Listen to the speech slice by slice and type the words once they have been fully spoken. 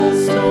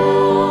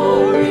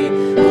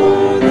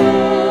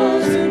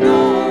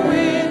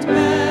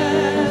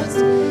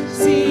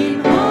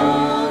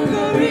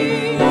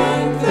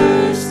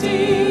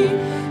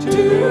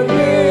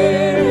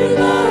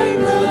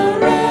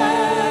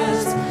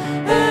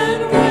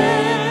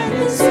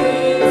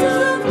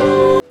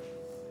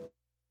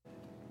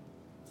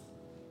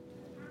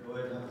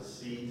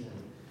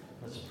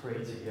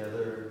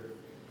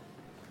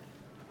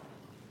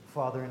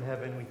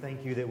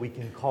thank you that we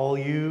can call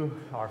you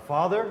our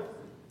Father.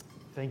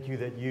 Thank you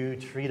that you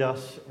treat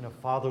us in a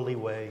fatherly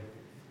way.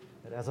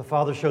 That as a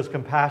father shows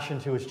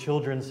compassion to his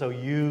children, so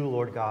you,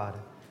 Lord God,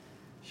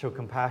 show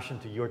compassion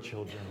to your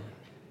children.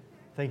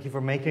 Thank you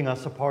for making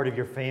us a part of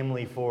your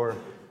family, for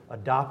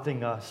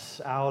adopting us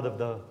out of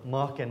the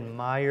muck and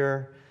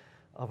mire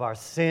of our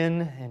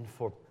sin, and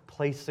for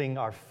placing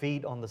our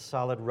feet on the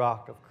solid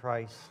rock of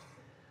Christ.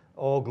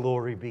 All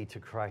glory be to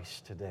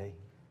Christ today.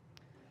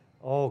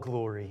 All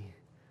glory,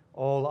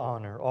 all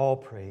honor, all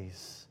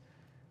praise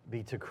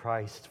be to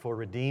Christ for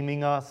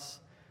redeeming us,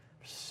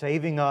 for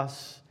saving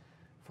us,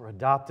 for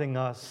adopting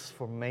us,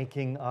 for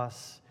making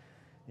us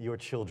your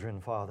children,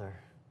 Father.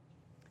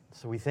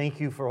 So we thank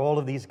you for all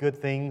of these good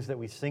things that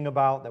we sing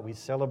about, that we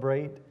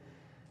celebrate.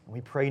 And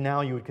we pray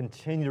now you would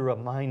continue to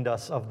remind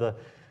us of the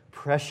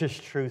precious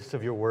truths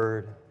of your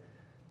word.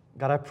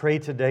 God, I pray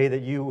today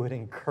that you would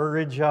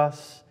encourage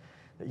us,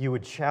 that you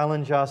would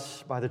challenge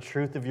us by the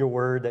truth of your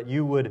word, that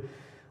you would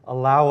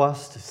allow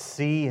us to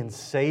see and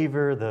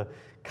savor the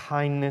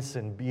kindness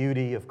and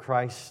beauty of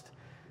Christ,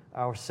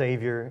 our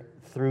Savior,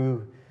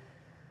 through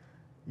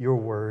your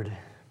word.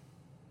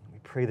 We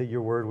pray that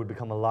your word would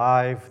become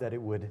alive, that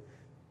it would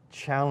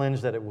challenge,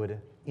 that it would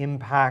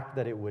impact,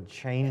 that it would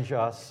change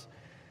us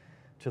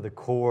to the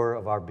core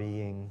of our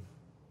being.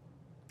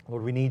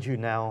 Lord, we need you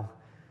now.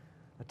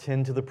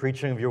 Attend to the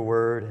preaching of your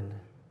word, and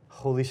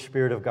Holy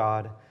Spirit of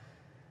God,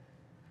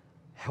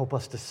 help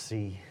us to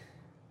see.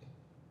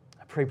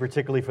 I pray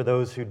particularly for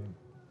those who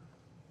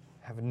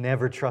have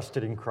never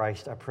trusted in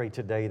Christ. I pray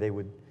today they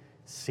would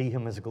see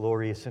Him as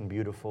glorious and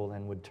beautiful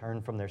and would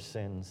turn from their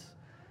sins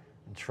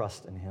and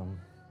trust in Him.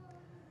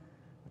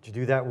 Would you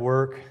do that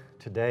work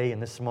today, in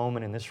this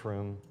moment, in this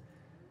room?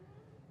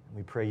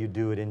 We pray you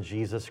do it in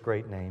Jesus'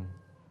 great name.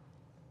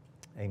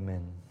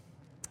 Amen.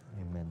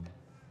 Amen.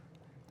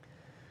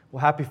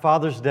 Well, happy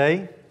Father's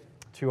Day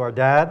to our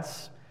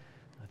dads.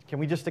 Can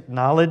we just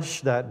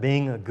acknowledge that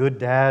being a good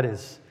dad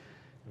is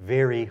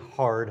very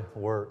hard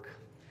work?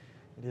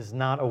 It is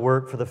not a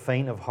work for the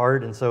faint of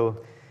heart, and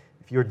so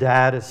if your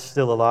dad is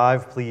still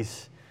alive,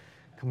 please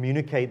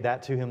communicate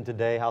that to him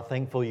today, how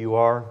thankful you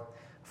are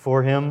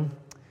for him,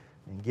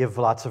 and give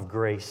lots of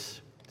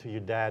grace to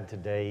your dad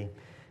today.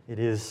 It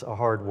is a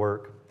hard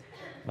work.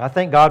 And I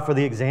thank God for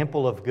the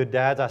example of good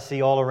dads I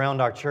see all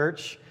around our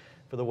church,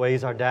 for the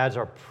ways our dads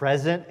are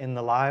present in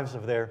the lives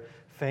of their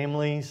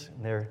families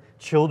and their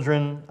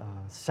children,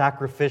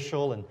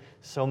 sacrificial in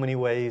so many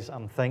ways.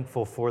 I'm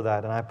thankful for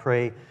that, and I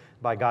pray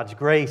by God's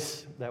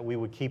grace that we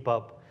would keep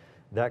up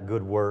that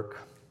good work.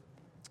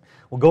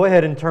 Well, go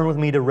ahead and turn with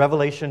me to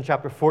Revelation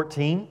chapter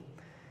 14.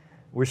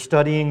 We're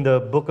studying the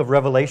book of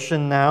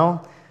Revelation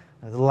now,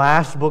 the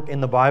last book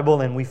in the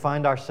Bible, and we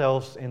find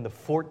ourselves in the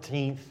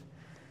 14th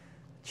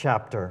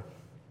chapter.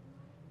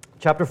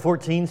 Chapter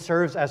 14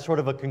 serves as sort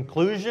of a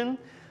conclusion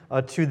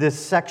to this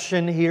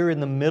section here in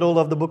the middle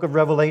of the book of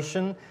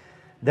Revelation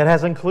that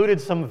has included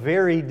some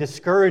very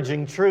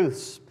discouraging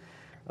truths.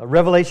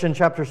 Revelation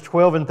chapters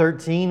 12 and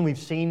 13, we've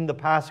seen the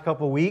past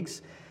couple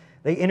weeks.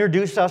 They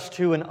introduce us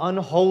to an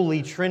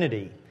unholy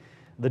trinity,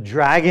 the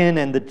dragon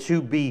and the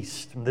two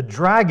beasts. The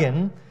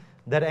dragon,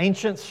 that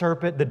ancient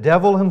serpent, the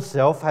devil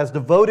himself, has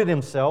devoted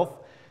himself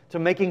to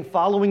making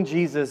following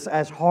Jesus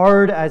as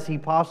hard as he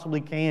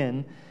possibly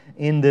can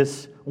in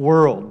this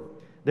world.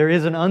 There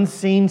is an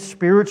unseen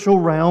spiritual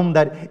realm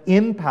that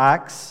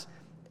impacts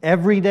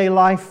everyday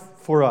life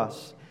for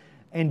us.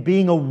 And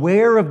being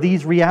aware of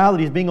these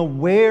realities, being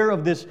aware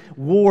of this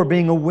war,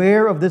 being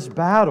aware of this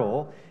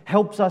battle,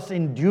 helps us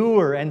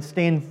endure and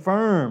stand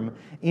firm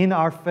in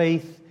our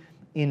faith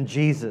in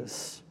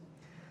Jesus.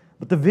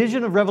 But the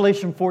vision of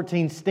Revelation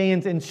 14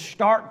 stands in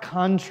stark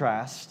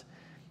contrast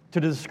to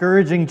the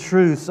discouraging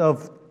truths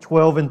of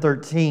 12 and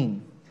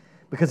 13.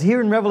 Because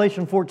here in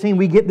Revelation 14,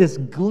 we get this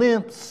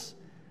glimpse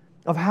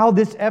of how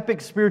this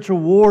epic spiritual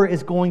war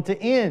is going to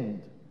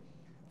end.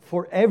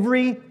 For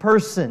every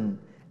person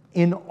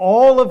in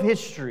all of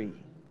history,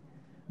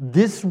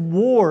 this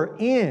war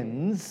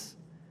ends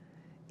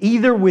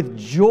either with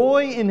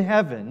joy in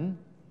heaven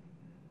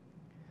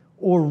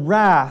or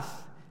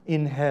wrath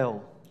in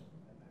hell.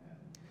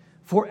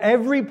 For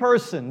every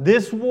person,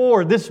 this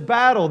war, this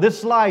battle,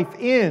 this life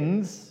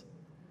ends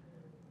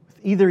with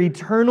either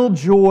eternal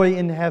joy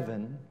in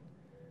heaven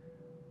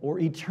or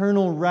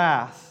eternal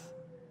wrath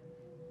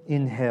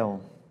in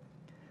hell.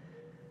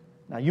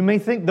 Now, you may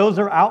think those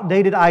are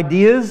outdated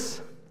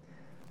ideas.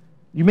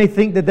 You may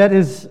think that that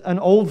is an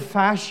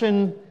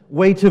old-fashioned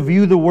way to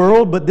view the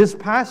world, but this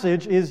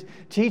passage is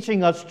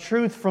teaching us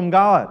truth from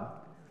God.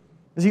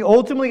 You see,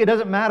 ultimately, it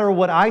doesn't matter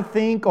what I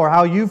think or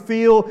how you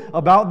feel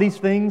about these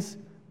things.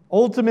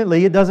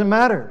 Ultimately, it doesn't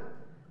matter.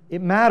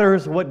 It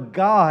matters what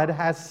God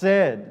has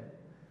said.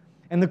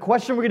 And the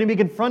question we're going to be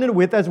confronted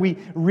with as we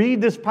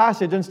read this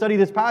passage and study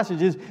this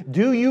passage is,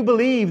 do you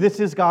believe this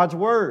is God's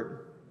Word?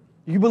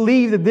 Do you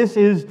believe that this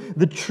is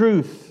the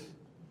truth?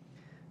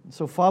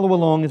 So follow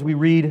along as we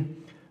read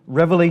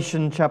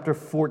Revelation chapter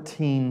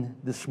 14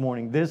 this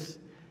morning. This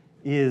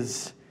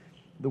is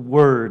the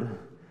Word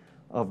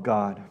of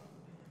God.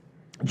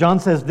 John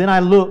says, "Then I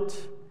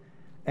looked,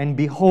 and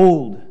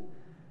behold,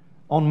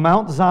 on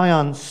Mount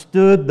Zion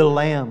stood the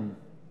Lamb,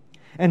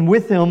 and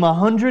with him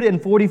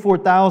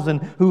 144,000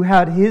 who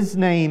had his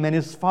name and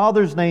his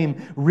Father's name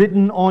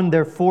written on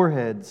their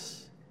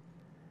foreheads.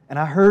 And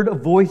I heard a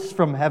voice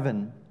from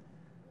heaven,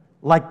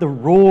 like the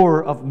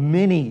roar of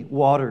many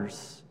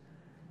waters,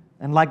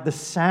 and like the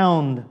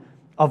sound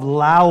of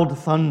loud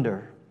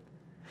thunder.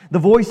 The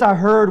voice I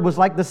heard was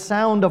like the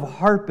sound of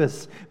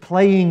harpists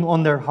playing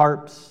on their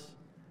harps,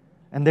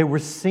 and they were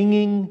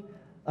singing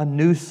a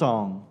new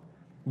song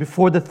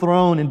before the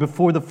throne and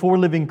before the four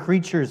living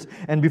creatures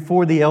and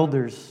before the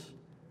elders.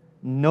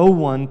 No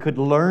one could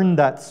learn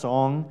that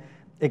song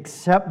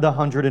except the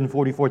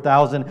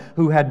 144,000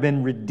 who had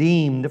been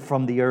redeemed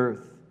from the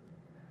earth.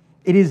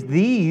 It is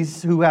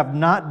these who have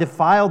not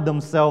defiled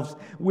themselves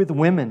with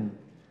women,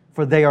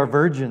 for they are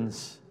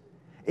virgins.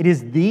 It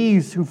is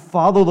these who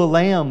follow the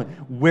Lamb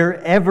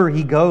wherever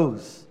He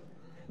goes.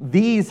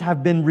 These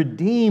have been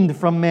redeemed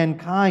from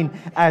mankind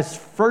as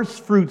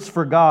firstfruits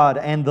for God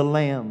and the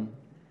Lamb.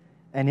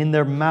 And in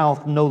their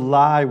mouth no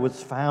lie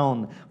was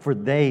found, for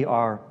they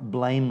are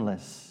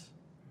blameless.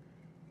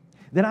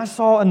 Then I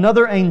saw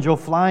another angel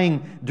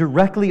flying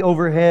directly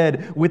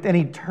overhead with an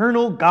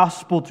eternal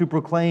gospel to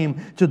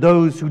proclaim to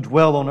those who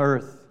dwell on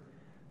earth,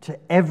 to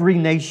every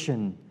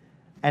nation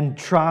and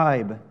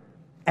tribe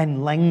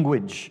and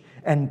language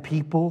and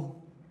people.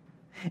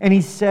 And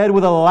he said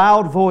with a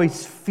loud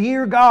voice,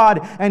 "Fear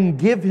God and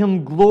give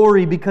Him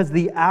glory, because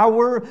the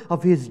hour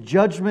of His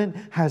judgment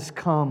has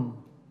come.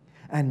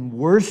 And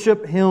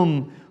worship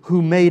Him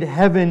who made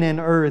heaven and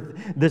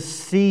earth, the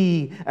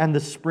sea and the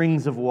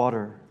springs of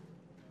water."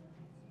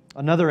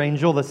 Another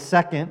angel, the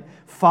second,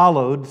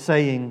 followed,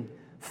 saying,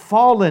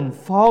 "Fallen,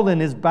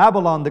 fallen is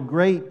Babylon the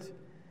Great,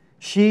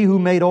 she who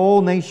made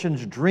all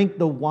nations drink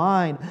the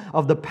wine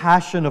of the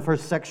passion of her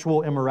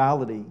sexual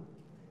immorality."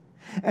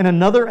 And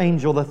another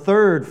angel, the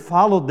third,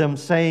 followed them,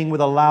 saying with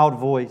a loud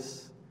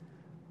voice,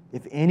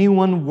 "If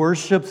anyone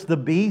worships the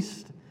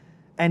beast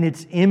and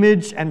its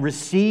image and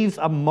receives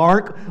a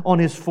mark on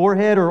his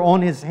forehead or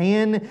on his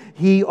hand,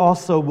 he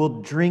also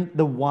will drink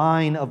the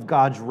wine of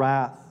God's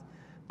wrath,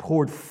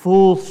 poured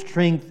full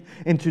strength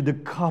into the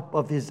cup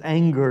of His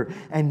anger,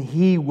 and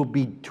he will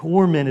be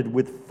tormented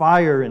with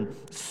fire and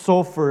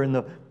sulfur in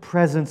the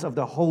presence of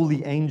the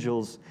holy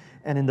angels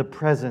and in the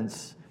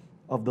presence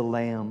of the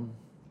Lamb.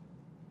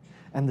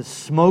 And the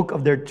smoke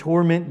of their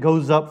torment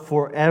goes up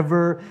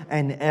forever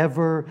and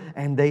ever,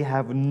 and they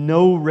have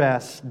no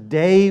rest,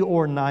 day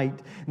or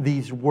night,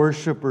 these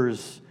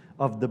worshipers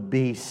of the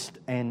beast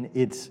and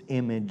its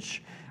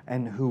image,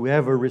 and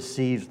whoever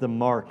receives the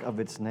mark of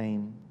its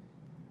name."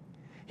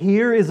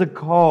 Here is a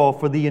call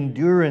for the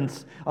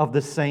endurance of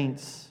the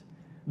saints,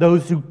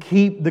 those who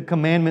keep the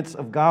commandments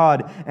of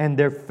God and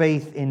their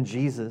faith in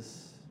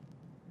Jesus.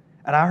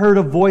 And I heard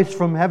a voice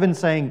from heaven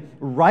saying,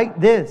 "Write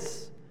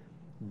this: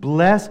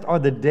 Blessed are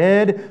the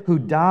dead who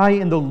die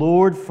in the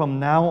Lord from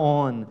now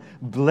on.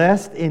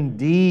 Blessed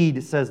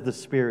indeed, says the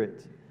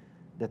Spirit,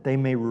 that they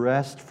may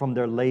rest from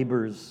their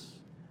labors,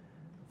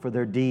 for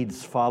their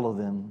deeds follow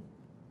them."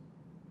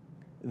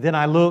 Then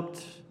I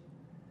looked,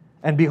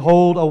 and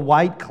behold, a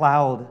white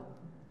cloud,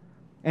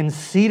 and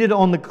seated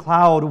on the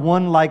cloud,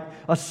 one like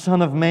a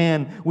son of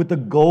man, with a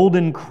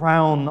golden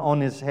crown on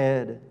his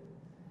head,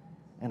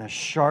 and a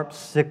sharp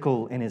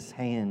sickle in his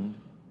hand.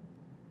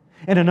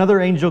 And another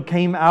angel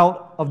came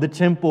out of the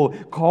temple,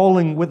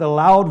 calling with a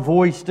loud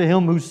voice to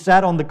him who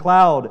sat on the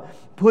cloud,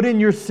 "Put in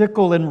your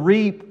sickle and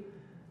reap,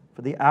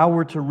 for the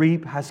hour to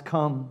reap has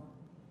come.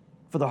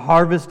 For the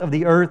harvest of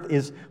the earth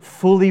is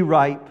fully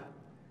ripe."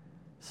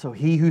 So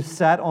he who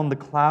sat on the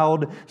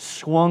cloud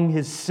swung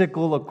his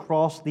sickle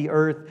across the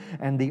earth,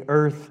 and the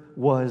earth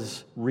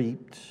was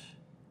reaped.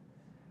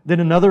 Then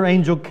another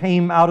angel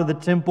came out of the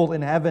temple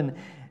in heaven,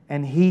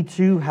 and he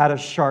too had a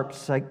sharp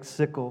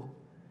sickle.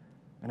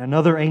 And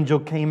another angel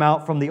came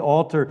out from the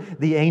altar,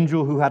 the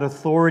angel who had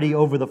authority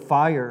over the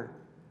fire.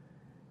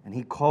 And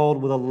he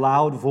called with a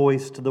loud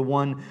voice to the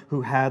one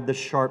who had the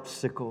sharp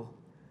sickle,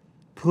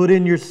 "Put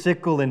in your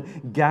sickle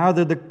and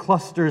gather the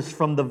clusters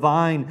from the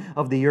vine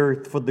of the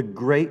earth,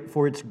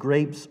 for its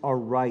grapes are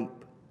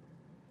ripe."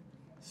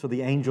 So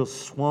the angel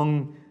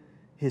swung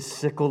his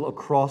sickle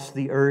across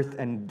the earth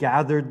and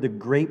gathered the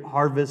grape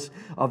harvest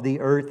of the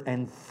earth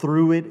and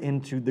threw it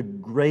into the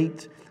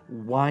great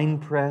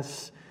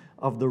winepress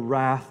of the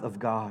wrath of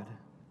God.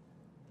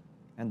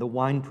 And the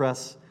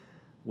winepress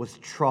was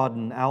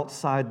trodden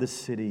outside the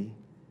city,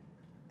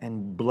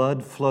 and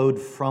blood flowed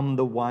from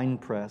the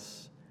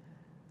winepress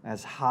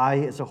as high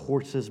as a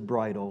horse's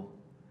bridle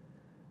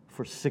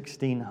for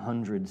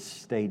 1,600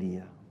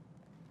 stadia.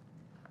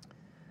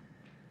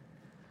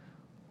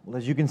 Well,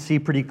 as you can see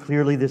pretty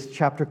clearly, this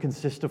chapter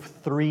consists of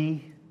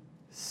 3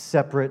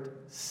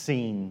 separate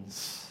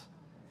scenes.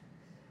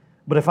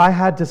 But if I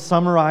had to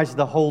summarize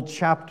the whole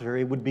chapter,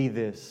 it would be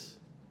this: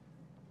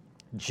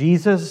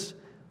 Jesus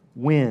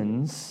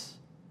wins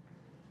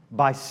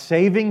by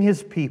saving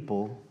His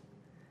people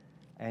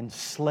and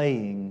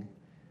slaying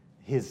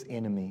His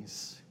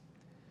enemies.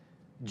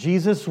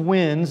 Jesus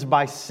wins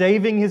by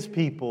saving His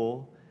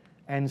people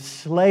and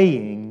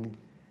slaying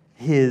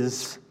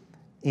His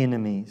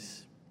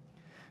enemies.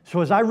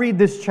 So as I read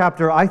this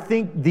chapter, I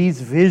think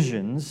these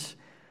visions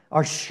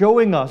are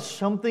showing us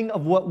something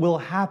of what will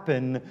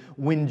happen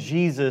when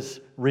Jesus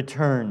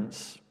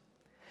returns.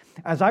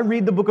 As I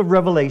read the book of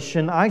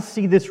Revelation, I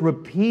see this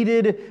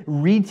repeated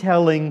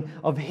retelling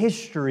of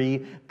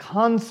history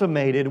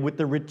consummated with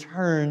the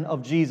return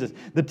of Jesus.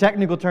 The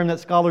technical term that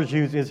scholars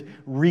use is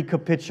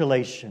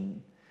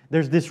recapitulation.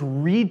 There's this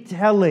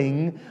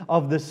retelling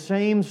of the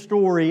same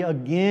story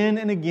again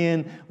and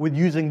again with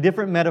using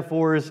different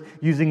metaphors,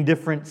 using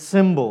different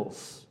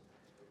symbols.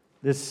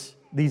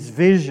 These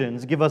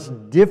visions give us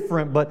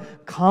different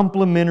but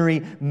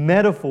complementary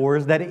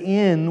metaphors that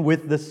end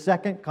with the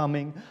second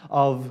coming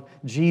of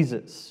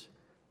Jesus.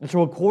 And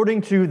so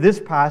according to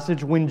this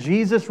passage, when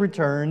Jesus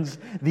returns,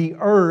 the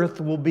earth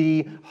will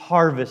be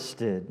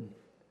harvested.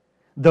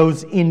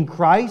 Those in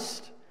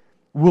Christ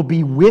will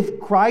be with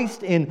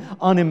Christ in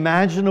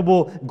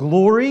unimaginable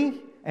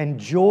glory and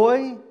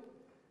joy,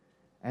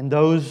 and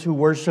those who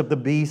worship the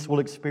beast will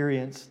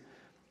experience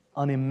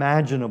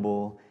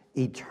unimaginable,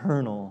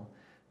 eternal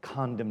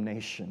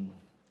condemnation.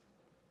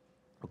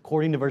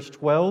 According to verse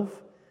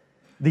 12,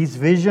 these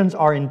visions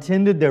are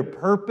intended, their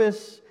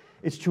purpose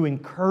is to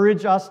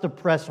encourage us to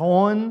press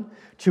on,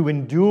 to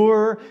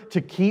endure,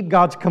 to keep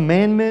God's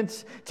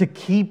commandments, to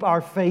keep our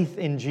faith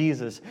in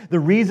Jesus. The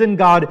reason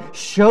God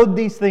showed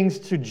these things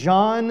to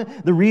John,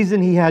 the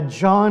reason He had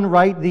John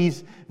write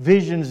these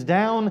visions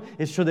down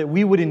is so that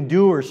we would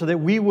endure, so that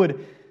we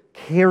would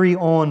carry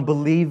on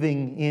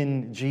believing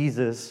in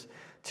Jesus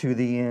to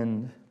the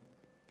end.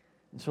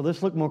 So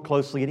let's look more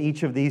closely at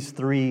each of these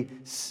three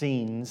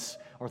scenes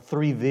or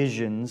three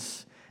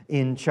visions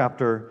in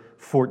chapter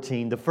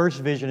 14. The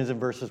first vision is in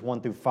verses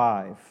 1 through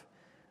 5.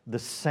 The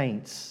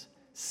saints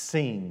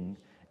sing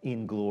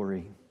in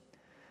glory.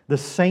 The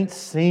saints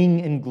sing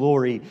in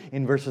glory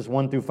in verses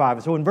 1 through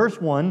 5. So in verse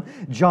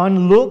 1,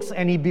 John looks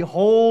and he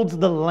beholds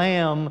the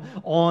Lamb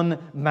on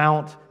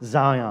Mount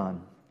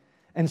Zion.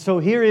 And so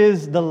here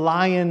is the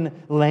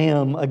lion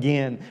lamb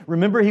again.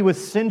 Remember, he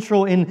was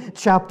central in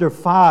chapter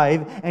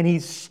 5, and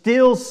he's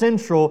still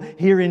central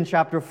here in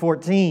chapter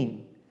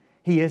 14.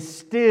 He is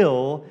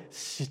still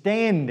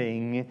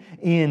standing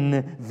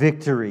in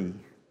victory.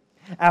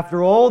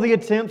 After all the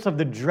attempts of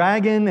the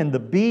dragon and the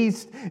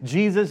beast,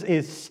 Jesus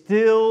is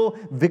still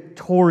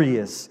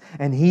victorious.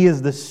 And He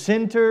is the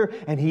center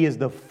and He is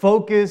the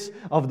focus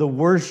of the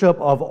worship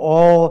of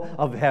all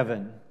of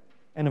heaven.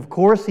 And of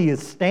course, He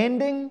is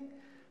standing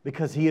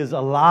because He is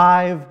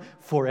alive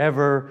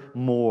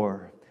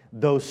forevermore.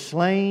 Though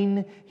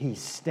slain, He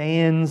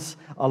stands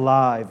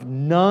alive.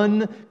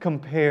 None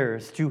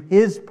compares to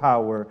His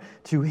power,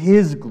 to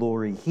His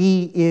glory.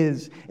 He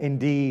is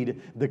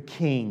indeed the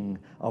King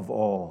of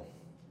all.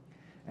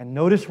 And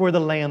notice where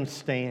the Lamb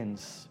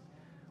stands.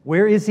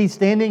 Where is He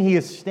standing? He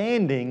is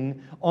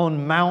standing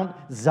on Mount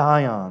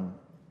Zion.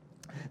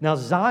 Now,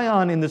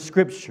 Zion in the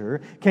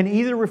Scripture can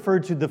either refer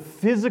to the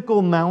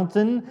physical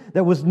mountain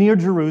that was near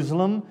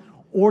Jerusalem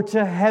or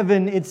to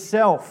heaven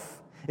itself.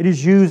 It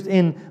is used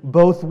in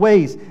both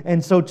ways.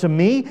 And so to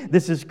me,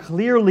 this is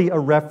clearly a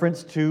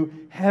reference to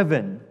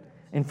heaven.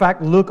 In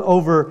fact, look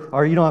over,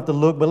 or you don't have to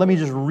look, but let me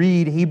just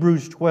read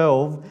Hebrews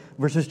 12,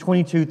 verses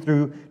 22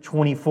 through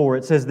 24.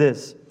 It says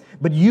this,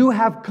 "But you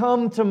have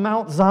come to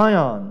Mount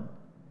Zion,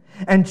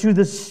 and to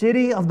the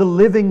city of the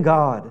living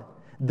God,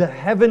 the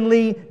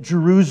heavenly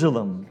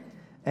Jerusalem,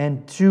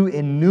 and to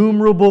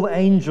innumerable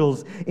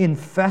angels in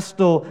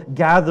festal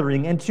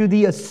gathering, and to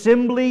the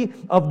assembly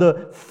of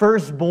the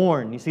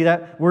firstborn." You see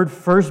that word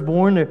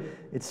firstborn?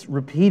 It's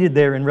repeated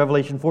there in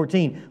Revelation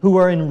 14. "Who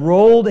are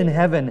enrolled in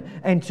heaven,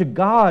 and to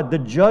God, the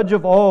judge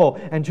of all,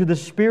 and to the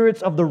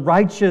spirits of the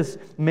righteous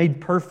made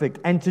perfect,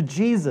 and to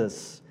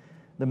Jesus,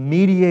 the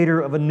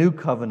mediator of a new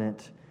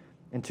covenant,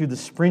 and to the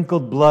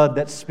sprinkled blood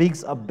that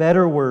speaks a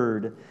better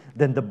word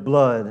than the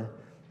blood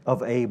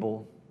of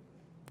Abel."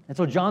 And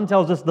so John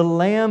tells us the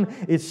Lamb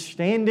is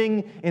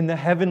standing in the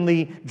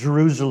heavenly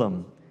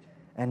Jerusalem.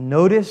 And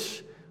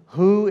notice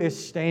who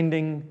is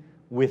standing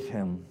with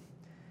Him.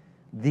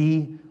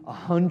 The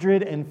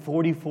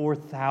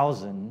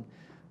 144,000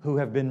 who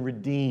have been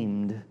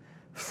redeemed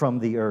from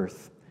the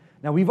earth.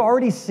 Now, we've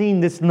already seen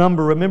this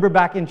number, remember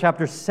back in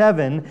chapter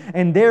 7,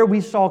 and there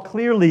we saw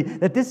clearly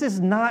that this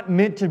is not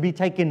meant to be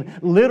taken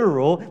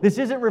literal. This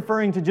isn't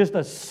referring to just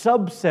a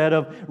subset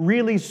of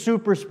really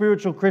super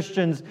spiritual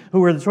Christians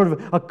who are sort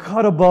of a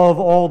cut above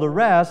all the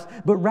rest,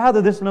 but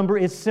rather this number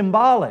is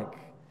symbolic.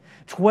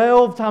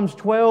 12 times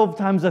 12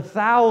 times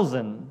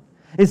 1,000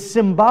 is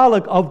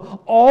symbolic of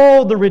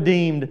all the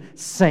redeemed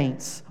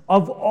saints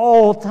of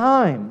all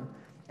time.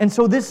 And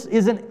so this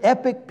is an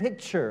epic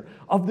picture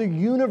of the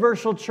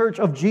universal church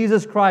of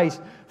Jesus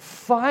Christ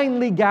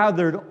finally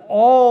gathered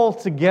all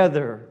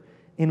together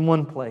in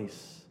one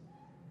place.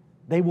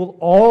 They will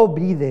all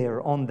be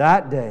there on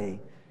that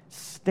day,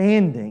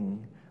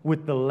 standing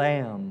with the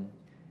Lamb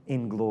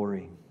in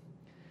glory.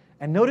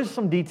 And notice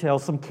some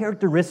details, some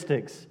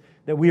characteristics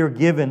that we are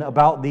given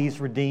about these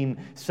redeemed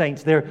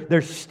saints.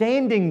 They're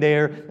standing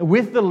there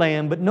with the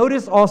Lamb, but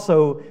notice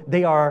also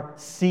they are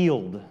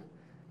sealed.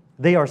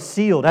 They are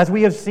sealed. As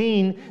we have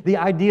seen, the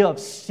idea of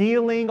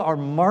sealing or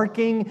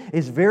marking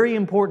is very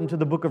important to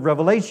the book of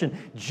Revelation.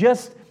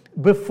 Just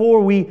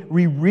before we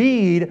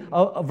reread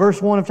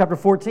verse 1 of chapter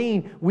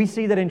 14, we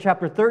see that in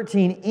chapter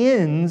 13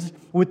 ends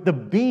with the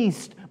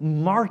beast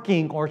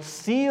marking or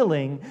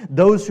sealing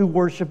those who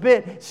worship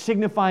it,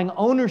 signifying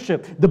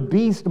ownership. The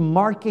beast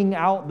marking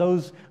out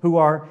those who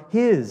are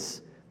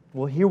his.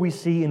 Well, here we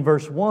see in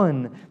verse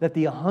 1 that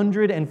the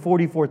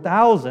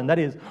 144,000, that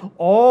is,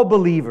 all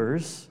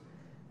believers,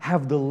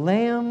 have the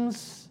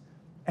Lamb's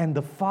and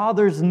the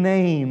Father's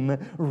name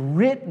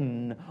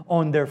written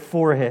on their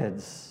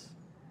foreheads.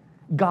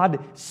 God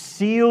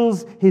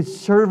seals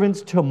His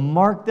servants to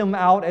mark them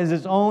out as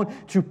His own,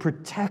 to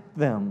protect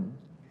them.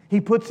 He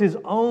puts His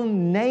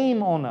own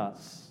name on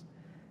us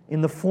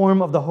in the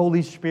form of the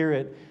Holy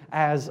Spirit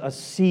as a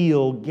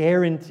seal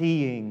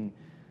guaranteeing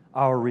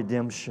our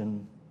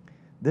redemption.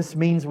 This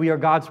means we are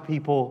God's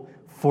people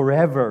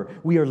forever.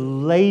 We are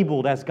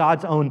labeled as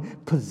God's own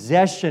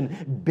possession,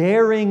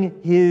 bearing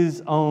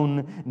His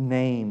own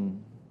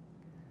name.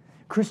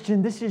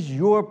 Christian, this is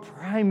your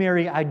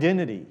primary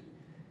identity.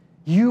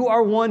 You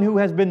are one who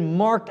has been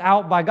marked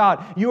out by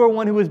God. You are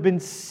one who has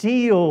been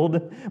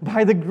sealed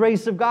by the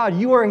grace of God.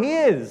 You are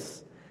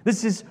His.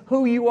 This is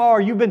who you are.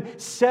 You've been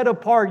set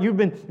apart. You've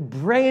been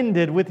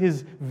branded with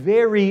His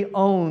very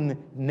own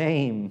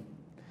name.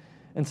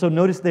 And so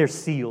notice they're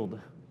sealed.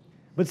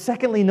 But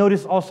secondly,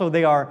 notice also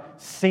they are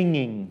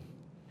singing.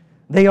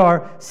 They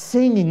are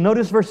singing.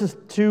 Notice verses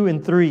 2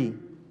 and 3.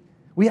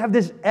 We have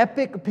this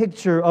epic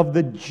picture of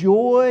the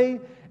joy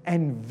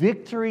and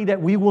victory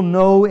that we will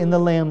know in the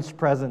Lamb's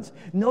presence.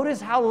 Notice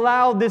how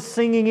loud this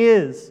singing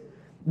is.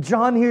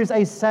 John hears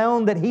a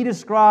sound that he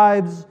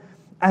describes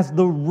as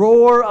the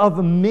roar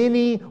of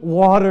many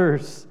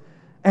waters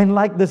and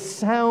like the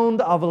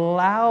sound of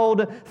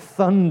loud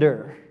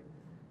thunder.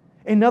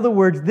 In other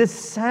words, this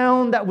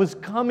sound that was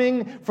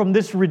coming from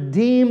this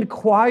redeemed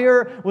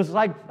choir was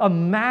like a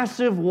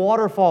massive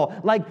waterfall,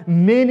 like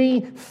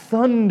many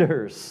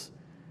thunders.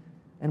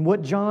 And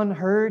what John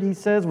heard, he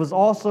says, was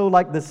also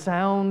like the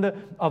sound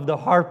of the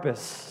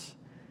harpists.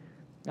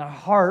 Now,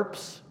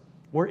 harps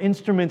were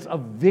instruments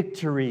of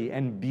victory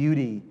and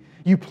beauty.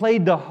 You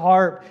played the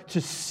harp to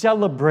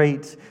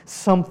celebrate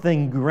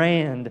something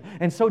grand.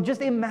 And so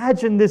just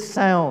imagine this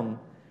sound.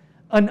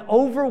 An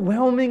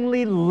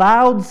overwhelmingly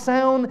loud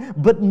sound,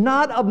 but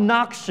not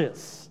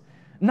obnoxious.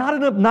 Not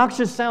an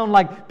obnoxious sound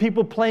like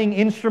people playing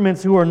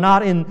instruments who are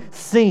not in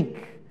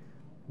sync,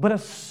 but a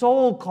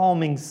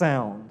soul-calming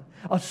sound,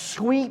 a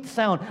sweet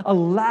sound, a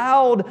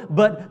loud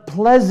but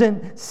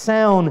pleasant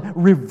sound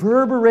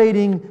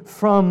reverberating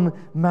from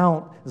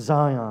Mount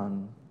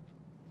Zion.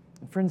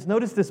 Friends,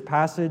 notice this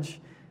passage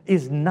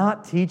is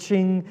not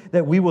teaching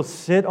that we will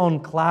sit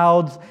on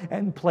clouds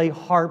and play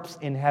harps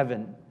in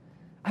heaven.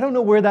 I don't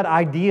know where that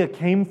idea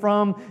came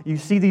from. You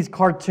see these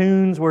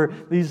cartoons where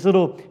these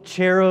little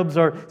cherubs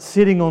are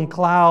sitting on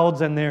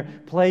clouds and they're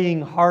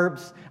playing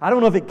harps. I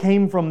don't know if it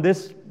came from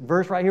this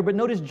verse right here, but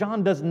notice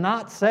John does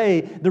not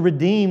say the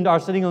redeemed are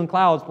sitting on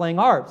clouds playing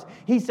harps.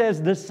 He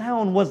says the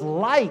sound was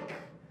like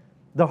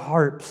the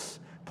harps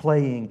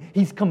playing.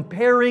 He's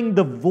comparing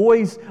the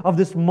voice of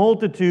this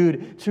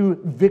multitude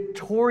to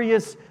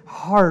victorious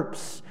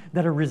harps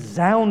that are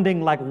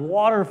resounding like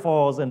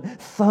waterfalls and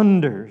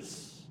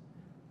thunders.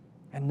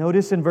 And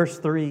notice in verse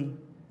 3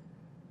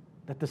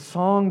 that the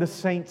song the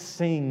saints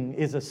sing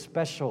is a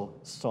special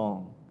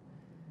song.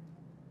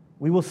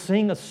 We will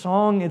sing a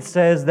song, it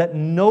says, that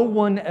no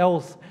one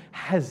else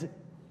has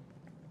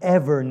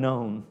ever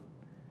known.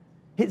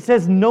 It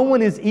says no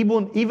one is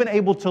even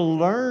able to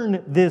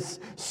learn this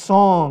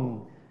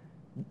song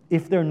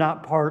if they're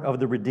not part of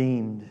the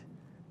redeemed.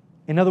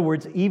 In other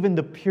words, even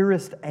the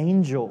purest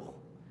angel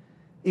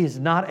is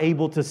not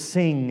able to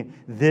sing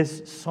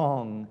this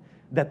song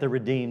that the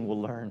redeemed will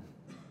learn.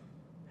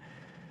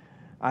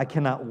 I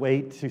cannot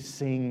wait to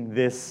sing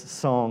this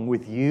song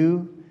with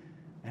you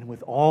and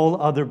with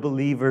all other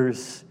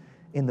believers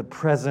in the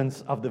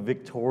presence of the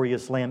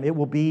victorious Lamb. It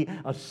will be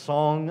a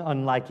song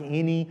unlike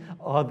any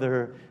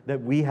other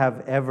that we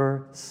have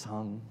ever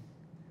sung.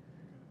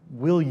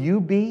 Will you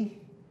be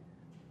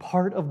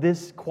part of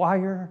this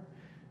choir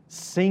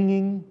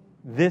singing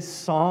this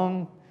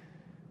song?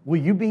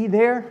 Will you be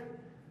there?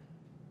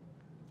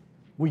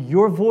 Will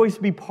your voice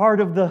be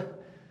part of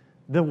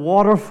the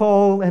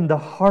waterfall and the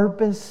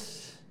harpist?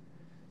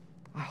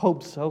 I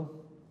hope so.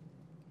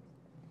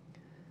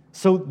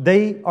 So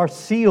they are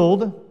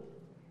sealed,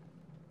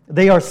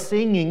 they are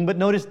singing, but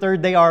notice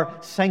third, they are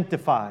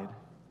sanctified.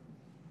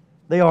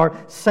 They are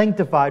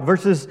sanctified.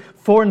 Verses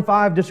 4 and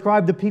 5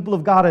 describe the people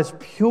of God as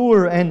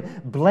pure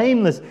and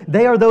blameless.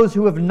 They are those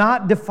who have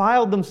not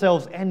defiled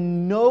themselves,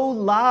 and no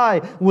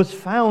lie was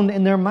found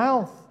in their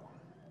mouth.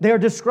 They are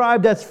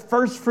described as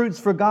first fruits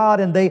for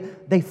God, and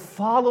they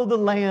follow the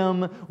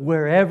Lamb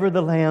wherever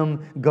the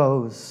Lamb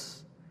goes.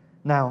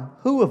 Now,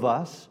 who of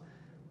us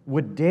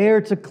would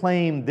dare to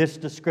claim this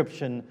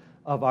description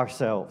of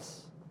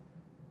ourselves.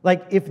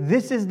 Like, if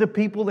this is the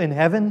people in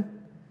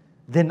heaven,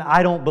 then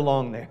I don't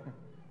belong there.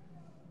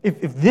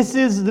 If this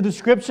is the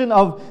description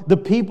of the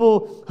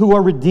people who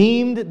are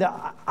redeemed,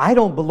 I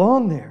don't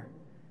belong there.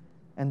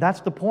 And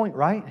that's the point,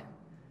 right?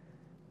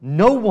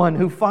 No one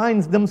who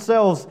finds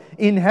themselves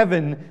in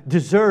heaven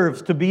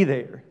deserves to be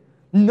there.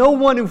 No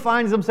one who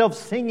finds themselves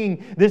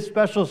singing this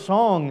special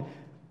song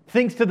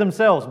thinks to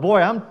themselves,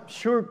 boy, I'm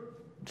sure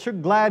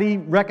glad he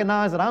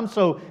recognized that I'm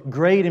so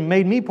great and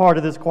made me part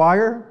of this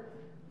choir.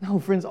 No,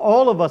 friends,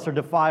 all of us are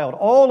defiled.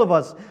 All of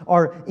us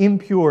are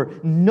impure.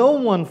 No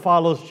one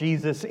follows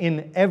Jesus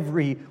in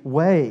every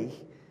way.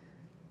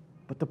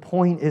 But the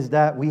point is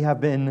that we have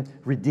been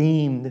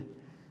redeemed.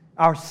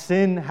 Our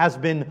sin has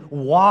been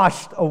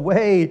washed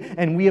away,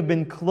 and we have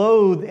been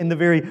clothed in the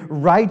very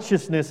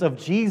righteousness of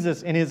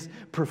Jesus in His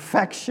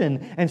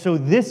perfection. And so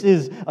this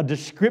is a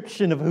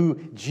description of who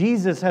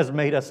Jesus has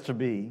made us to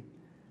be.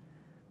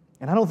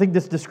 And I don't think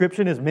this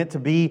description is meant to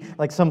be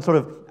like some sort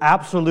of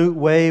absolute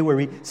way where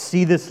we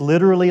see this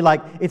literally.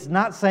 Like, it's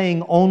not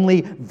saying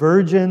only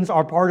virgins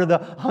are part of the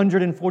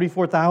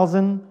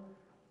 144,000.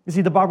 You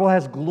see, the Bible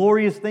has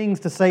glorious things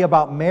to say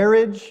about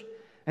marriage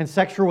and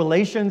sexual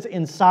relations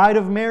inside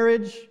of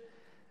marriage.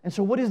 And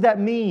so what does that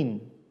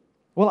mean?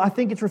 Well, I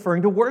think it's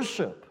referring to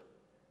worship.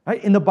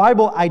 Right? In the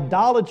Bible,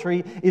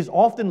 idolatry is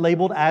often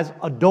labeled as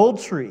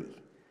adultery.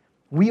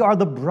 We are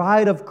the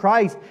bride of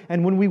Christ,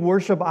 and when we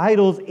worship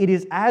idols, it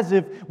is as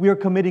if we are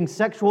committing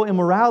sexual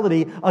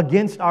immorality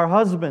against our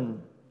husband.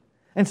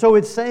 And so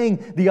it's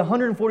saying the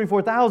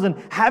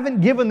 144,000 haven't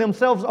given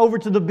themselves over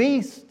to the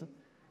beast.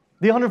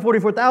 The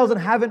 144,000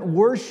 haven't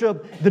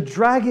worshiped the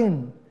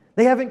dragon.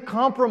 They haven't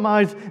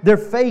compromised their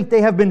faith. They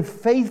have been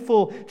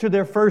faithful to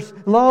their first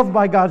love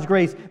by God's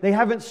grace. They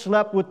haven't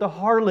slept with the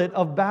harlot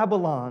of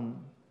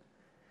Babylon.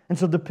 And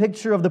so the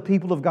picture of the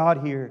people of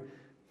God here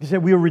is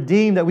that we are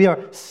redeemed, that we are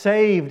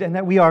saved, and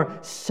that we are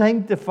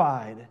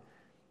sanctified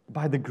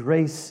by the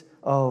grace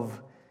of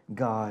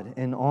God.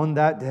 And on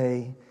that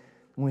day,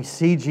 when we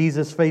see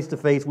Jesus face to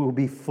face, we will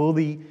be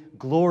fully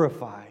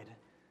glorified,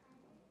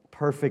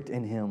 perfect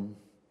in Him.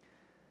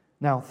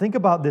 Now, think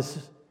about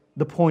this,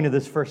 the point of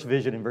this first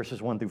vision in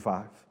verses 1 through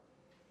 5.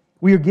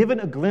 We are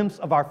given a glimpse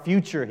of our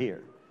future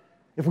here.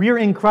 If we are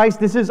in Christ,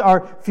 this is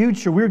our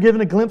future. We are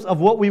given a glimpse of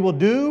what we will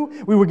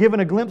do. We were given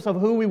a glimpse of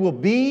who we will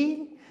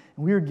be.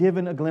 We are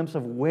given a glimpse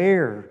of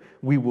where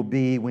we will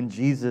be when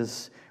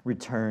Jesus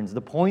returns. The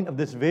point of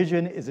this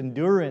vision is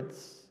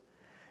endurance.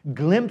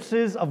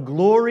 Glimpses of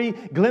glory,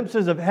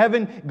 glimpses of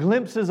heaven,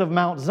 glimpses of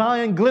Mount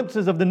Zion,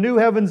 glimpses of the new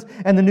heavens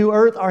and the new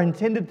earth are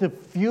intended to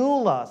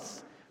fuel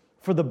us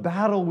for the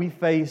battle we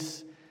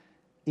face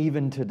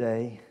even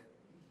today.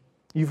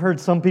 You've heard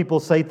some people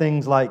say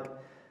things like,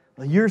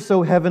 "You're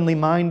so heavenly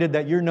minded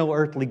that you're no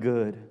earthly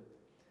good."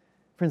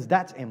 Friends,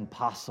 that's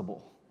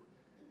impossible.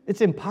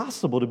 It's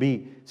impossible to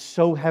be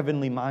so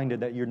heavenly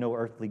minded that you're no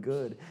earthly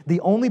good. The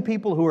only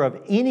people who are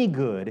of any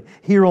good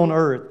here on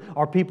earth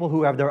are people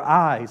who have their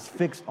eyes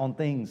fixed on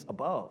things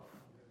above.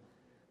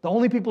 The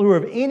only people who are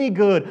of any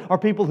good are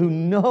people who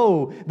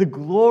know the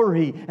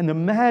glory and the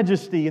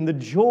majesty and the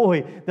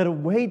joy that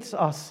awaits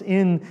us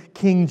in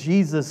King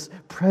Jesus'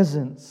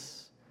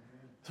 presence.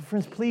 So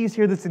friends, please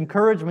hear this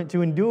encouragement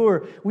to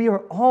endure. We are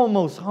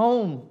almost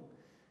home.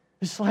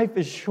 This life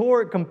is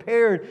short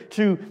compared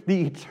to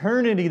the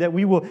eternity that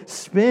we will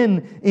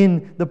spend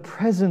in the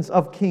presence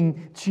of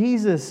King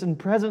Jesus, in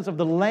presence of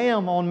the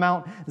Lamb on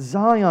Mount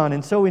Zion.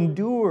 And so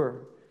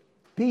endure.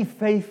 Be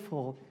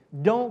faithful.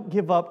 Don't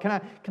give up.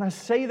 Can I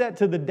say that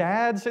to the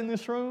dads in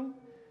this room?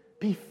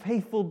 Be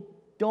faithful.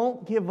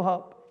 Don't give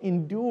up.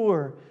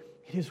 Endure.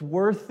 It is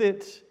worth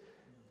it.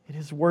 It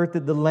is worth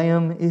it. The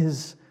Lamb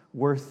is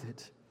worth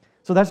it.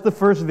 So that's the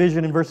first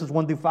vision in verses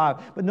 1 through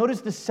 5. But notice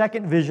the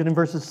second vision in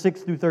verses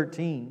 6 through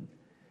 13.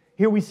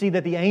 Here we see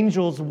that the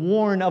angels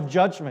warn of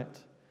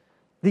judgment.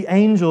 The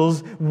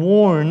angels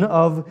warn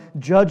of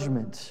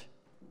judgment.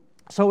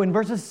 So in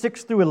verses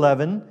 6 through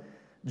 11,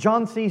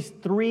 John sees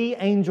 3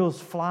 angels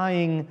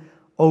flying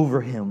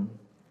over him.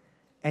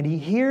 And he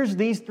hears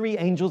these 3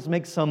 angels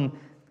make some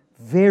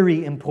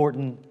very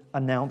important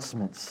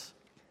announcements.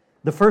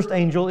 The first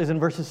angel is in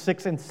verses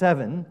 6 and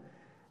 7.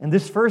 And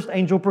this first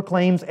angel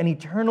proclaims an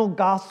eternal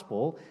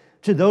gospel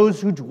to those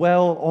who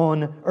dwell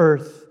on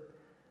earth.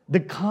 The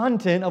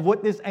content of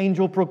what this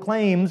angel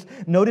proclaims,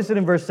 notice it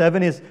in verse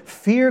 7, is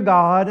fear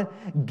God,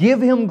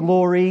 give Him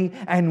glory,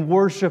 and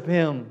worship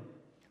Him.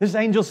 This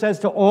angel says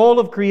to all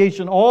of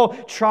creation, all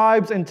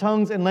tribes and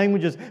tongues and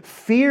languages,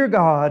 fear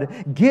God,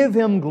 give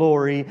Him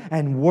glory,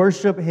 and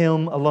worship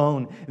Him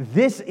alone.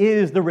 This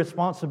is the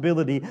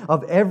responsibility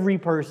of every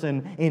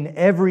person in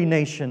every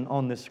nation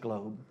on this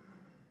globe.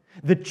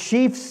 The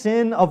chief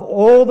sin of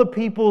all the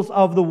peoples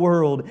of the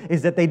world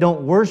is that they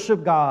don't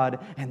worship God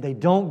and they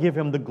don't give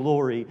Him the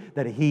glory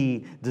that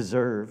He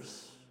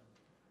deserves.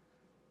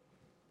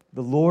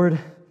 The Lord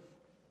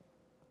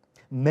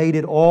made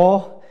it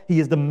all. He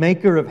is the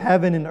maker of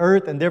heaven and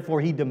earth, and therefore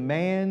He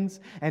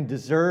demands and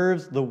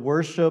deserves the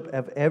worship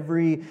of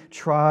every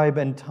tribe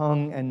and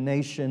tongue and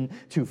nation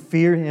to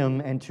fear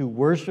Him and to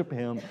worship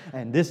Him.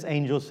 And this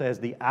angel says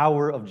the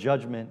hour of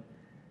judgment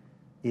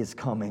is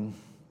coming.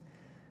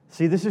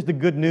 See, this is the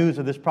good news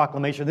of this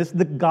proclamation. This is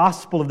the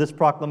gospel of this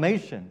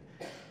proclamation.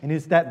 And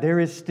it's that there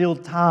is still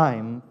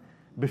time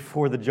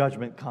before the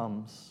judgment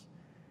comes.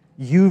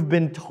 You've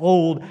been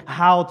told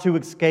how to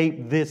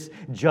escape this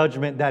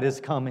judgment that is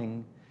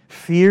coming.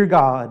 Fear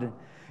God,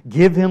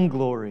 give Him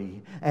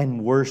glory,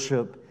 and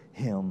worship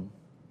Him.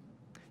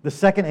 The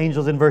second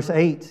angel is in verse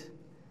 8.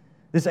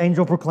 This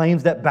angel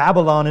proclaims that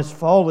Babylon is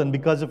fallen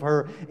because of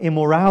her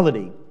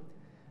immorality.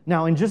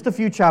 Now, in just a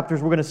few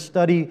chapters, we're going to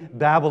study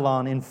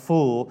Babylon in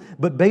full,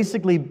 but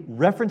basically,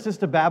 references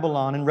to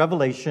Babylon in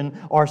Revelation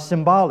are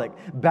symbolic.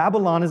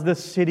 Babylon is the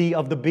city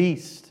of the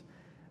beast.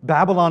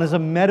 Babylon is a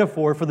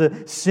metaphor for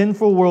the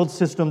sinful world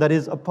system that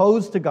is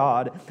opposed to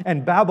God,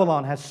 and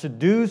Babylon has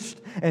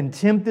seduced and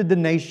tempted the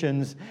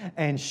nations,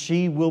 and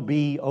she will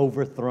be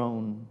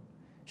overthrown.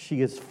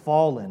 She is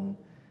fallen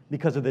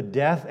because of the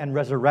death and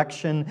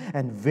resurrection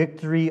and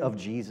victory of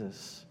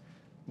Jesus.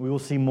 We will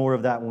see more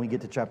of that when we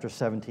get to chapter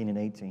 17 and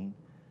 18.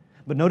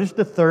 But notice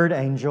the third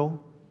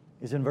angel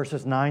is in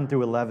verses 9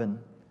 through 11.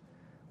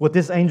 What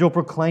this angel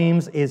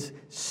proclaims is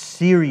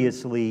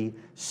seriously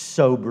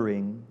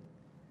sobering.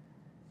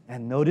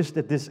 And notice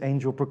that this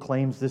angel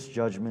proclaims this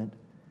judgment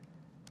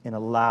in a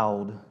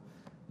loud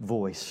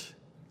voice.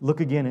 Look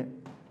again at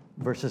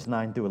verses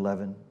 9 through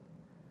 11.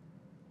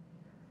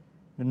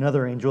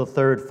 Another angel, a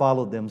third,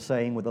 followed them,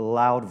 saying with a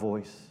loud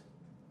voice,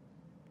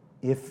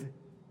 "If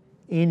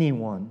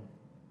anyone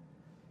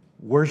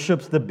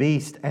worships the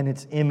beast and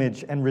its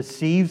image and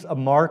receives a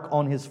mark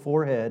on his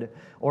forehead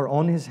or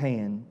on his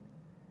hand,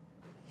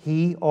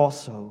 he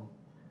also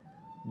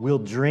will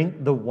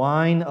drink the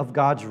wine of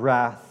God's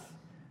wrath,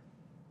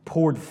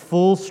 poured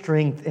full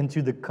strength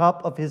into the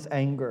cup of His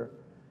anger,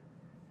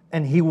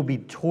 and he will be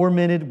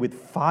tormented with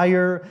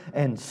fire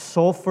and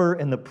sulfur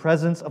in the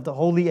presence of the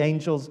holy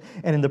angels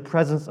and in the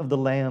presence of the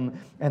Lamb,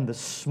 and the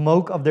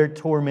smoke of their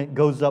torment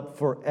goes up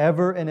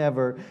forever and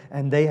ever,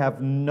 and they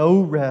have no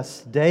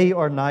rest day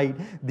or night,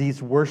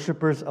 these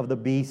worshipers of the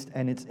beast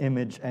and its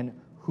image, and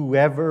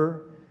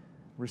whoever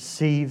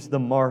receives the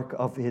mark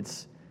of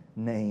its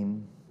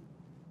name."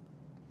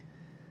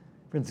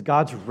 Friends,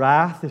 God's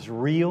wrath is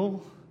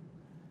real,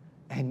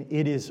 and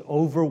it is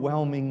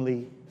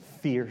overwhelmingly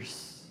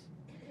fierce.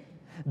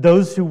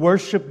 Those who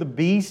worship the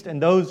beast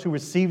and those who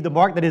receive the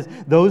mark, that is,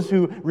 those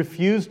who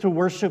refuse to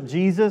worship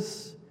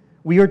Jesus,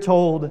 we are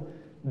told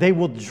they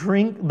will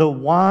drink the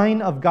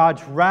wine of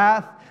God's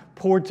wrath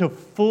poured to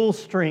full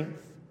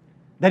strength,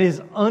 that is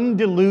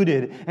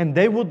undiluted, and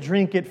they will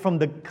drink it from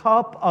the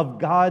cup of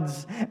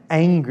God's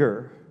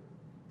anger.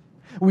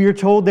 We are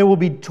told they will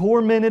be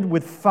tormented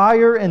with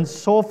fire and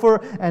sulfur,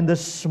 and the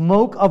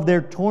smoke of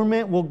their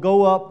torment will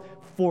go up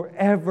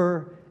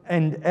forever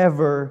and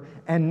ever.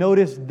 And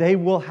notice, they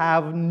will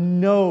have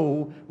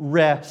no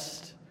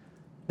rest.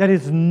 That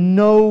is,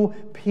 no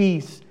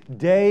peace,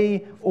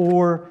 day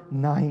or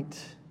night.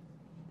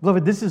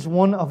 Beloved, this is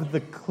one of the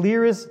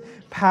clearest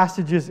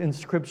passages in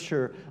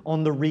Scripture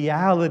on the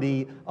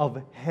reality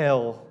of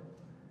hell.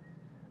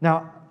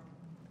 Now,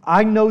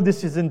 I know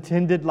this is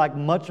intended, like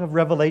much of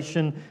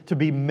Revelation, to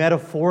be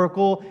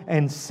metaphorical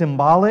and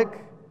symbolic.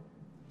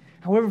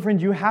 However,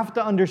 friends, you have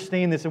to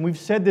understand this, and we've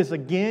said this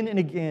again and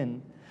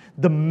again.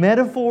 The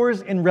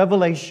metaphors in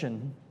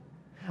Revelation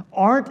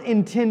aren't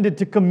intended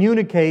to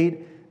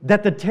communicate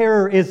that the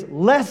terror is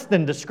less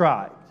than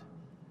described,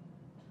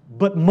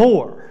 but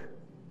more.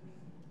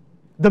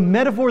 The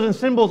metaphors and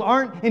symbols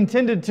aren't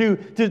intended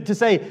to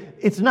say,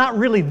 it's not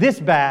really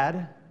this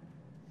bad.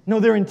 No,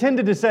 they're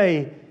intended to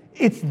say,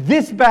 it's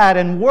this bad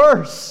and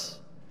worse.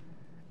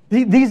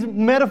 These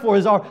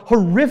metaphors are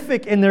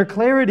horrific in their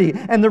clarity,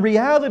 and the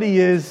reality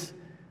is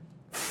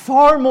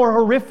far more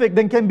horrific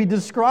than can be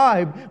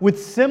described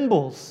with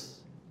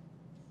symbols.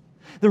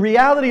 The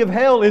reality of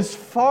hell is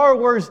far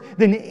worse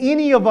than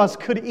any of us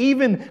could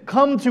even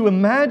come to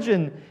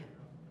imagine.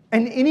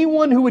 And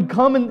anyone who would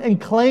come and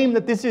claim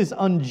that this is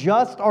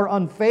unjust or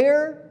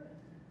unfair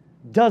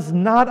does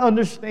not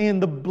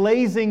understand the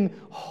blazing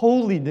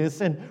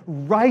holiness and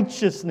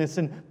righteousness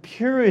and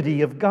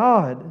purity of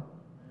God.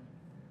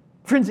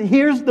 Friends,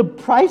 here's the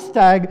price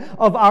tag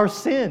of our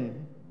sin.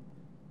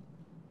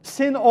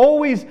 Sin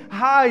always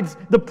hides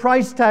the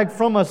price tag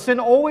from us. Sin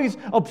always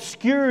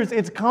obscures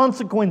its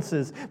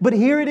consequences. But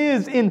here it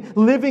is in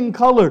living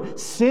color.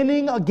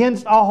 Sinning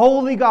against a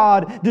holy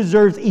God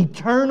deserves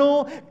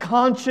eternal,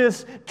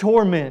 conscious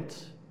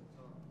torment.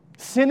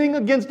 Sinning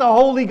against a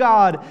holy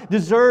God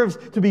deserves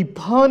to be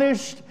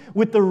punished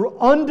with the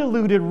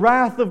undiluted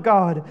wrath of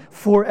God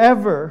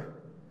forever.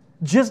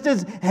 Just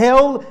as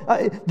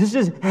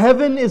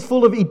heaven is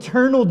full of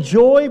eternal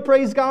joy,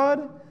 praise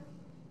God,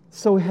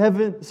 so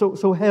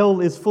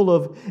hell is full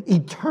of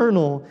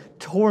eternal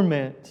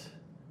torment.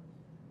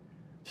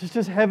 Just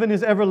as heaven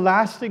is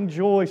everlasting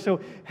joy, so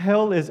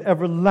hell is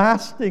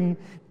everlasting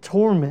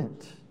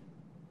torment.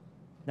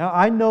 Now,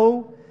 I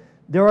know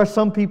there are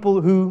some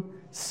people who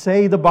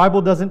say the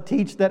Bible doesn't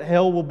teach that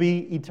hell will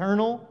be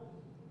eternal.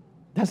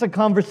 That's a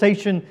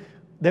conversation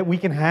that we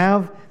can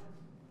have.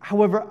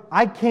 However,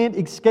 I can't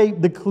escape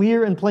the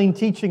clear and plain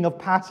teaching of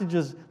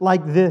passages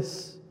like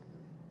this.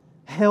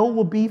 Hell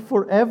will be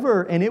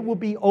forever, and it will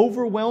be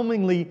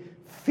overwhelmingly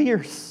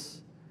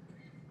fierce.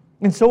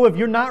 And so if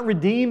you're not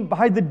redeemed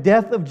by the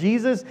death of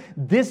Jesus,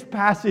 this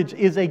passage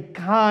is a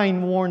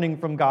kind warning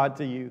from God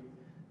to you.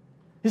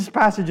 This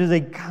passage is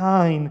a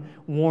kind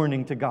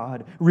warning to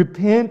God.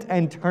 Repent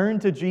and turn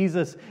to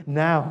Jesus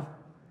now.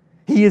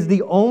 He is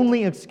the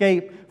only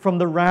escape from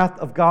the wrath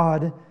of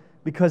God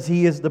because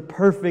He is the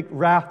perfect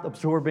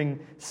wrath-absorbing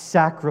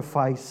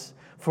sacrifice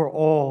for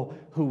all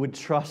who would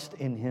trust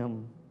in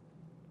Him.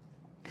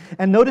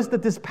 And notice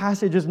that this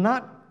passage is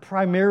not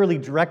primarily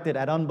directed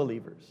at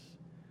unbelievers.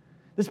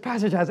 This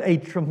passage has a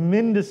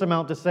tremendous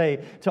amount to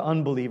say to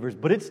unbelievers,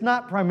 but it's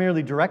not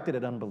primarily directed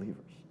at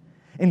unbelievers.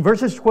 In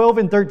verses 12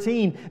 and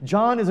 13,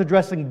 John is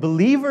addressing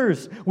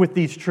believers with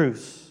these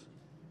truths.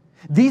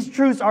 These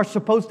truths are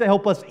supposed to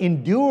help us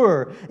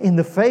endure in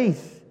the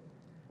faith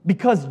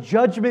because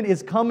judgment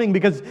is coming,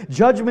 because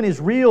judgment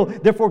is real.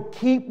 Therefore,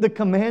 keep the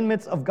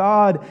commandments of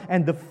God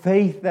and the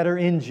faith that are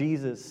in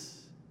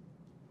Jesus.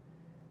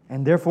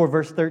 And therefore,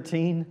 verse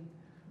 13,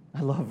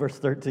 I love verse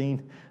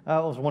 13. I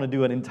always want to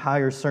do an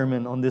entire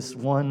sermon on this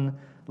one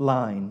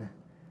line.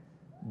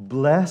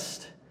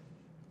 Blessed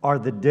are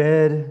the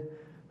dead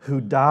who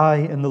die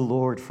in the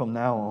Lord from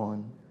now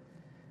on.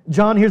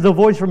 John hears a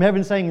voice from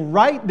heaven saying,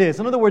 write this.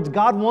 In other words,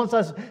 God wants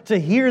us to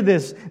hear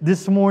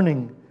this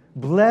morning.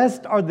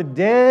 Blessed are the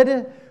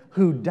dead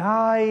who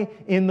die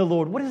in the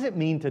Lord. What does it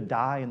mean to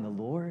die in the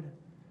Lord?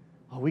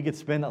 Oh, we could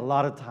spend a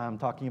lot of time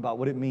talking about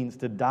what it means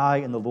to die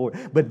in the Lord.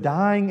 But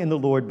dying in the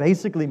Lord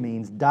basically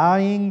means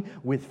dying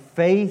with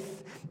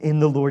faith in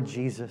the Lord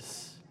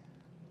Jesus.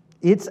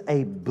 It's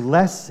a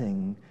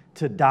blessing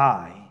to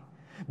die.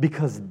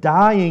 Because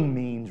dying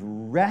means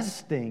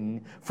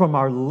resting from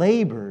our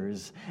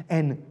labors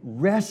and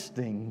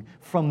resting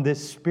from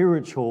this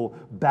spiritual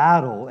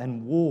battle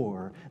and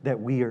war that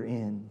we are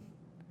in.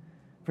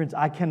 Friends,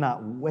 I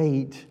cannot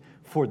wait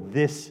for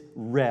this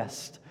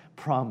rest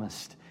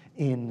promised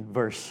in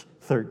verse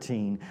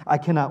 13. I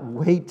cannot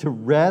wait to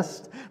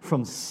rest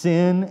from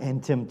sin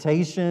and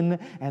temptation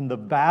and the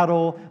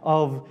battle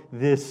of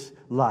this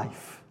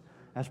life.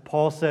 As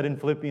Paul said in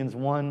Philippians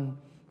 1,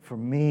 for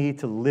me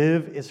to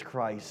live is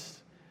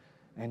Christ,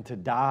 and to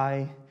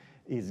die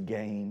is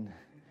gain,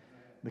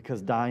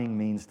 because dying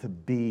means to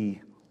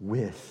be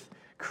with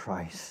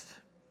Christ.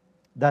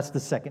 That's the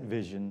second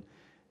vision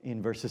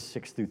in verses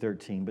 6 through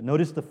 13. But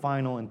notice the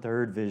final and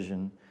third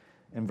vision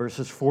in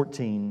verses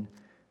 14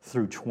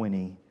 through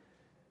 20.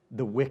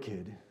 The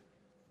wicked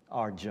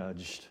are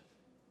judged.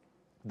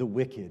 The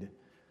wicked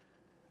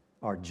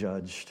are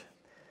judged.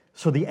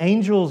 So the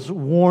angels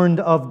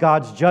warned of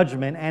God's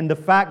judgment and the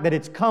fact that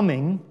it's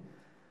coming.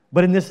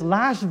 But in this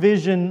last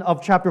vision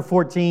of chapter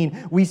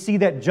 14, we see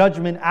that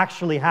judgment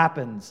actually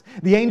happens.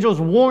 The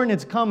angels warn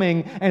it's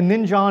coming, and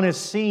then John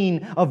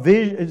sees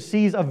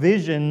a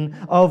vision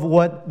of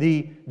what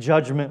the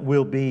judgment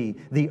will be.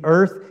 The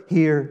earth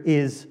here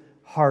is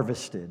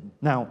harvested.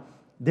 Now,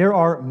 there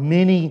are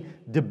many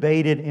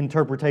debated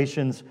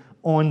interpretations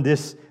on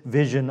this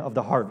vision of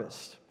the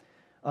harvest.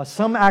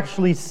 Some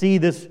actually see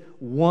this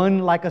one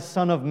like a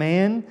son of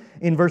man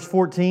in verse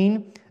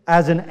 14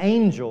 as an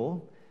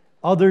angel.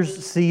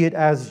 Others see it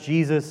as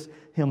Jesus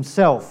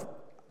Himself.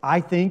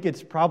 I think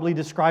it's probably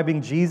describing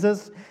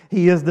Jesus.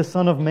 He is the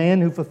Son of Man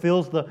who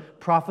fulfills the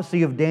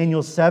prophecy of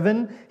Daniel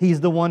 7.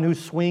 He's the one who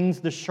swings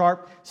the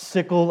sharp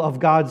sickle of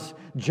God's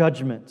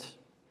judgment.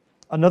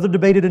 Another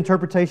debated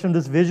interpretation of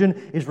this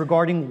vision is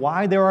regarding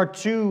why there are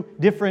two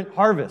different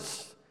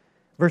harvests.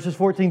 Verses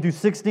 14 through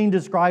 16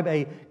 describe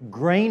a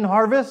grain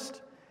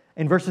harvest,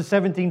 and verses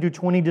 17 through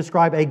 20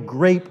 describe a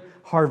grape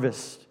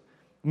harvest.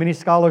 Many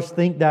scholars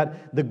think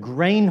that the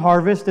grain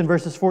harvest in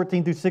verses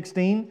 14 through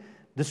 16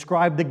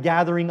 describe the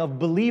gathering of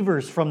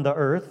believers from the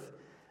earth,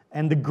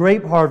 and the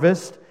grape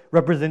harvest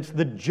represents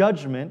the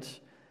judgment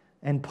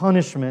and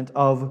punishment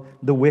of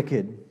the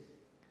wicked.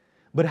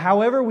 But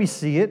however we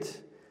see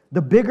it,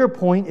 the bigger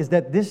point is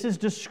that this is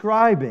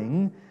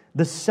describing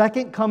the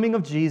second coming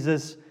of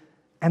Jesus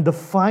and the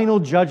final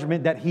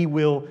judgment that He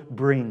will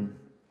bring.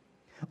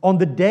 On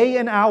the day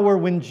and hour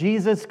when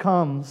Jesus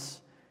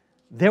comes,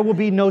 there will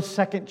be no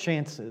second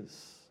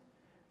chances.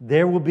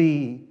 There will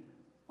be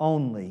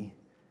only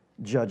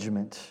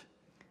judgment,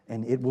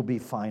 and it will be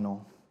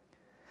final.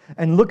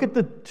 And look at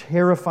the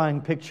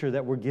terrifying picture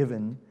that we're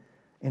given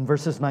in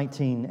verses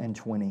 19 and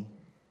 20.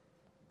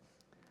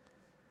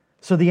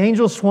 So the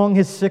angel swung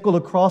his sickle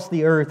across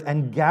the earth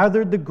and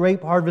gathered the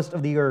grape harvest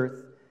of the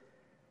earth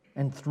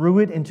and threw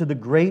it into the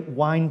great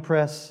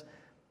winepress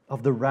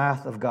of the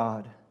wrath of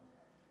God.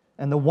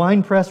 And the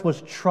winepress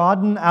was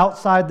trodden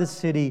outside the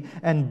city,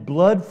 and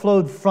blood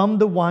flowed from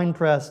the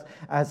winepress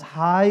as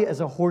high as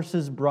a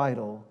horse's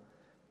bridle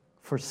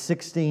for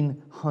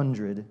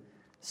 1,600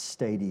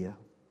 stadia.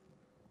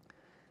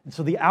 And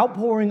so the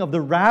outpouring of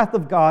the wrath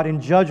of God in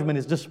judgment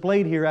is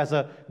displayed here as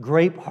a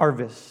grape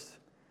harvest.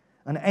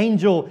 An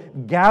angel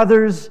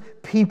gathers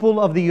people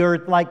of the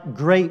earth like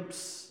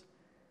grapes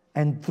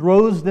and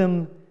throws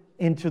them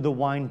into the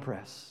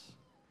winepress.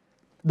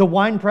 The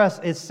winepress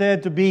is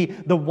said to be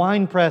the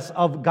winepress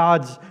of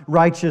God's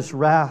righteous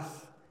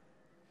wrath.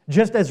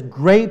 Just as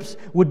grapes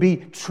would be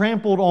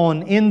trampled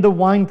on in the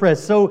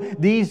winepress, so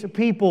these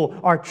people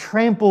are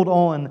trampled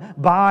on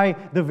by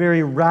the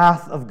very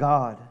wrath of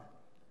God.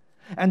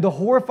 And the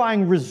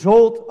horrifying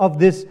result of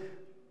this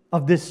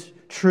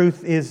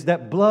truth is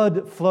that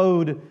blood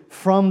flowed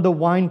from the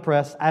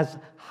winepress as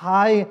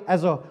high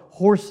as a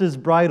horse's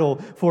bridle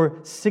for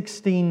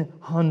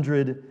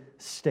 1,600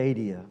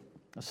 stadia.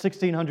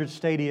 1,600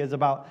 stadia is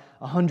about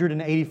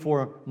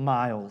 184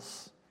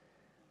 miles.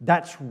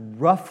 That's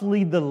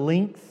roughly the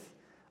length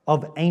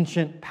of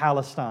ancient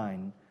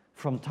Palestine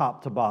from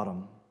top to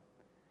bottom.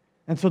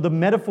 And so the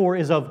metaphor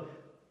is of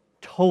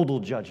total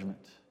judgment.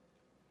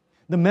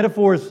 The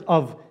metaphor is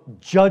of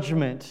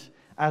judgment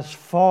as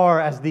far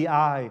as the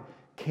eye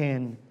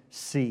can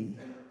see.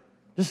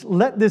 Just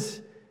let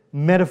this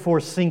metaphor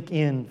sink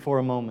in for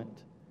a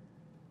moment.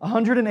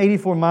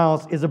 184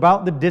 miles is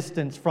about the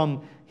distance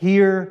from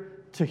here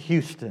to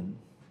Houston.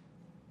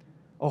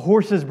 A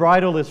horse's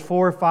bridle is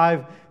 4 or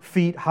 5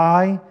 feet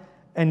high,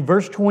 and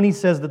verse 20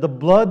 says that the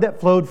blood that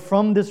flowed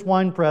from this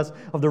winepress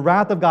of the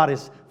wrath of God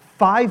is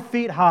 5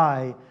 feet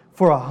high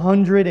for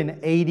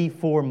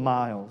 184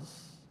 miles.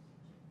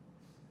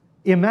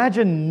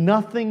 Imagine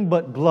nothing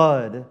but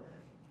blood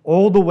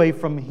all the way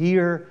from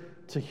here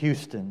to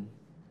Houston,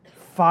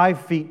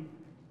 5 feet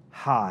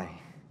high.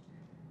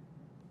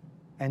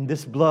 And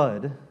this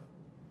blood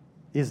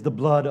is the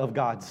blood of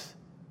God's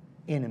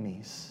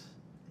enemies.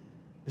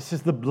 This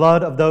is the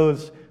blood of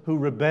those who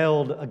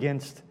rebelled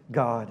against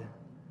God.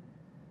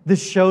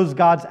 This shows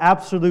God's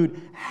absolute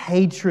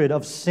hatred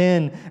of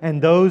sin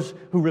and those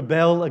who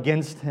rebel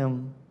against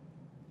Him.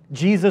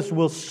 Jesus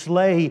will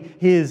slay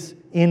His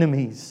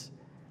enemies.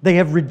 They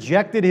have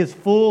rejected His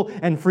full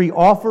and free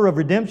offer of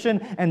redemption,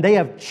 and they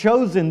have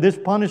chosen this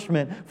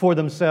punishment for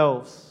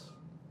themselves.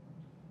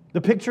 The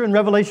picture in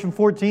Revelation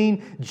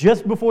 14,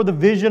 just before the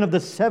vision of the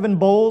 7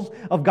 bowls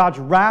of God's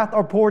wrath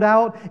are poured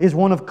out, is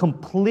one of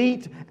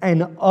complete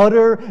and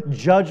utter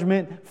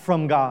judgment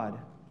from God.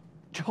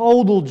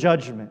 Total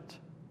judgment.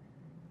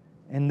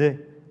 And the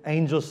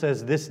angel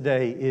says, this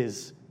day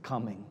is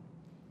coming.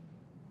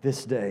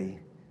 This day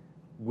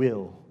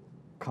will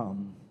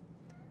come.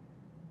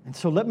 And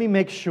so let me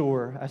make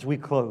sure, as we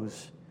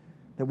close,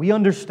 that we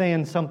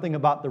understand something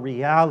about the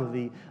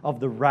reality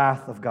of the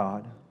wrath of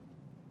God.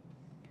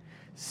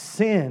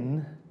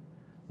 Sin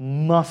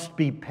must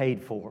be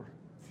paid for.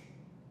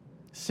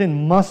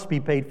 Sin must be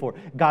paid for.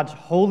 God's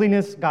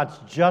holiness, God's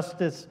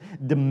justice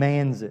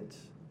demands it.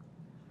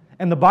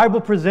 And the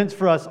Bible presents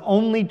for us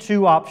only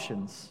 2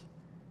 options.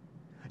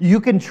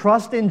 You can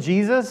trust in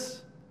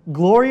Jesus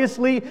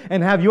gloriously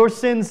and have your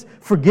sins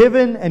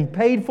forgiven and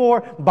paid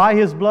for by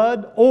His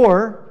blood,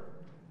 or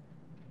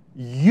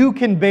you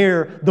can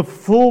bear the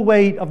full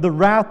weight of the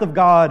wrath of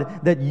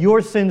God that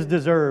your sins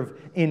deserve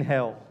in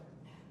hell.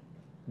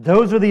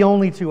 Those are the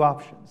only 2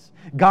 options.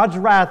 God's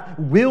wrath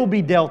will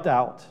be dealt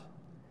out,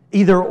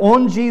 either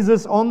on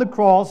Jesus on the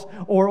cross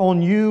or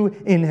on you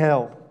in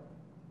hell.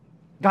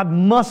 God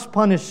must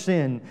punish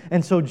sin,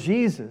 and so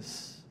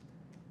Jesus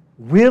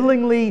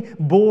willingly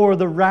bore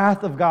the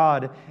wrath of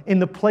God in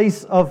the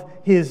place of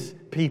His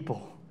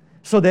people,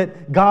 so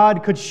that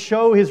God could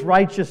show His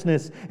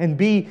righteousness and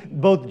be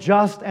both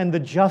just and the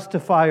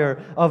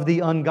justifier of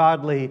the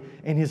ungodly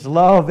in His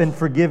love and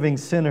forgiving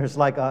sinners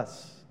like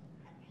us.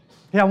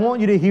 Yeah, I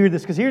want you to hear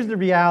this, because here's the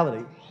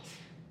reality.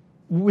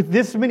 With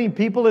this many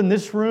people in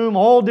this room,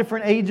 all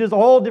different ages,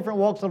 all different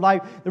walks of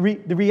life, the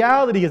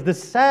reality is, the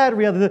sad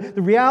reality,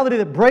 the reality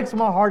that breaks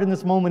my heart in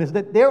this moment is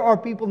that there are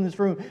people in this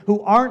room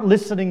who aren't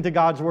listening to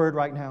God's Word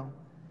right now.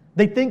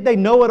 They think they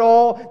know it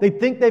all. They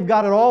think they've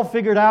got it all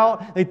figured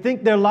out. They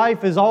think their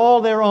life is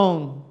all their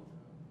own.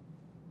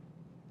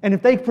 And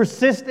if they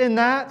persist in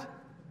that,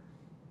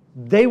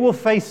 they will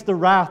face the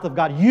wrath of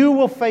God. You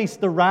will face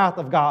the wrath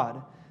of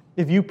God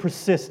if you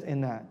persist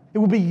in that. It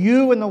will be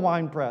you in the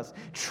winepress,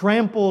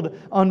 trampled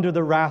under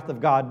the wrath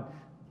of God,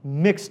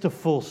 mixed to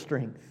full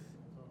strength.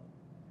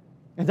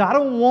 And I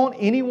don't want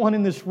anyone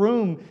in this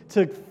room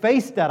to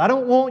face that. I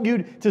don't want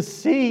you to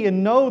see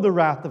and know the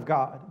wrath of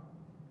God.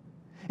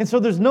 And so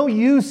there's no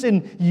use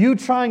in you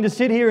trying to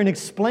sit here and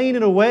explain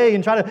it away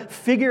and try to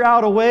figure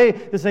out a way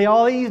to say,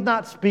 oh, he's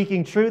not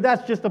speaking true.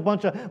 That's just a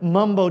bunch of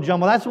mumbo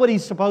jumbo. That's what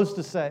he's supposed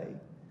to say.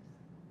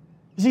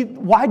 You see,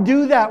 why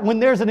do that when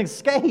there's an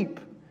escape?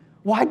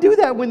 Why do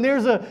that when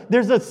there's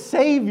a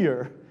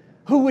Savior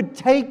who would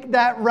take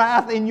that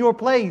wrath in your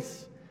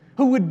place,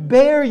 who would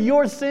bear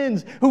your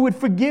sins, who would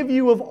forgive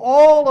you of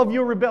all of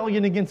your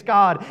rebellion against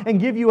God and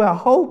give you a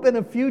hope and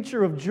a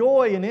future of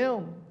joy in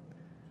Him?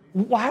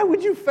 Why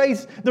would you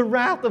face the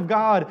wrath of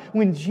God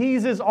when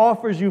Jesus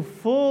offers you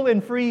full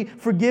and free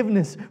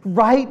forgiveness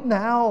right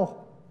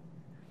now?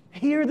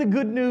 Hear the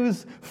good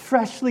news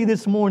freshly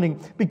this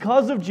morning.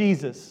 Because of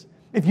Jesus,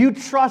 if you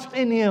trust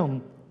in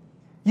Him,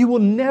 you will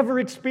never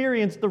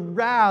experience the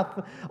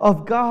wrath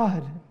of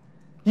God.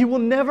 You will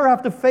never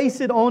have to face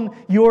it on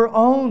your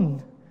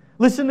own.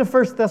 Listen to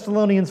 1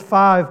 Thessalonians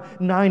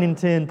 5, 9 and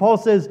 10. Paul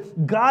says,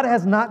 God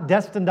has not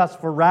destined us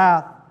for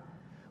wrath,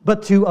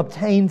 but to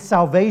obtain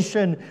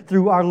salvation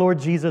through our Lord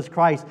Jesus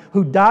Christ,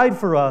 who died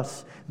for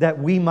us that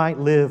we might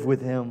live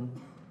with Him.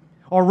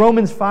 Or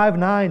Romans 5,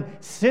 9,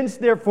 since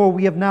therefore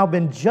we have now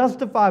been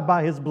justified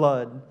by His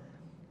blood,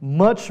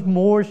 much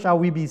more shall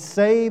we be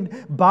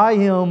saved by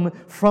Him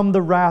from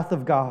the wrath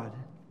of God.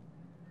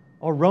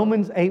 Or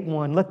Romans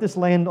 8:1, let this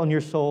land on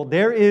your soul.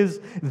 There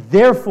is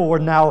therefore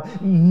now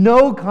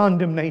no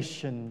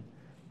condemnation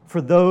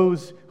for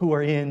those who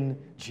are in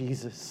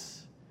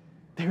Jesus.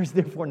 There is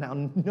therefore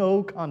now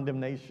no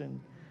condemnation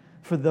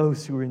for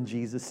those who are in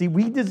Jesus. See,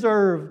 we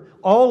deserve,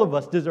 all of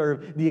us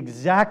deserve the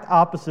exact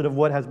opposite of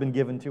what has been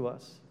given to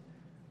us.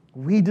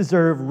 We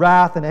deserve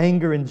wrath and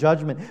anger and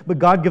judgment, but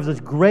God gives us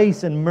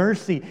grace and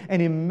mercy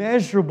and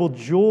immeasurable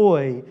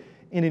joy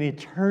in an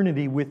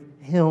eternity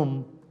with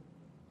Him.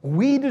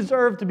 We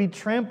deserve to be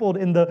trampled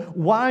in the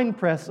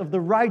winepress of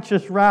the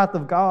righteous wrath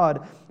of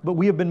God, but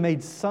we have been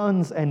made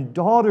sons and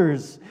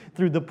daughters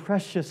through the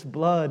precious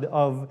blood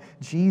of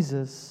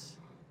Jesus.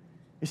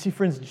 You see,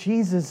 friends,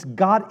 Jesus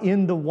got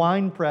in the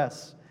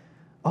winepress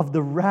of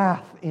the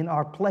wrath in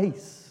our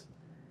place.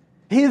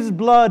 His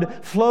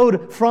blood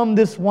flowed from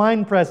this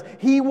winepress.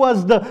 He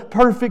was the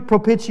perfect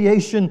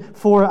propitiation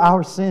for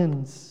our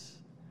sins.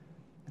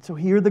 So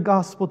hear the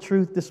gospel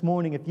truth this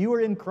morning. If you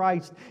are in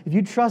Christ, if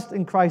you trust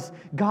in Christ,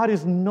 God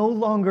is no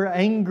longer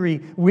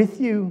angry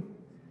with you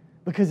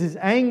because His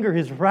anger,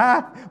 His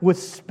wrath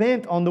was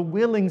spent on the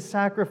willing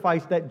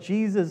sacrifice that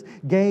Jesus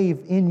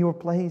gave in your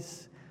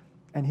place.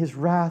 And His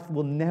wrath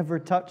will never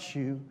touch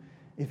you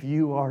if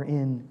you are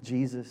in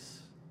Jesus.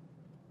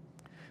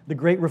 The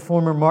great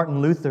reformer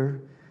Martin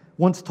Luther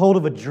once told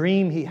of a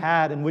dream he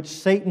had in which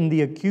Satan,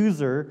 the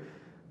accuser,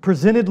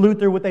 presented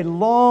Luther with a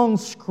long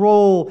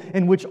scroll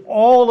in which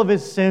all of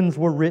his sins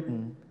were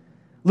written.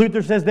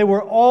 Luther says they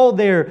were all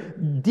there,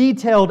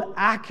 detailed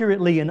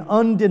accurately and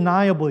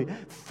undeniably.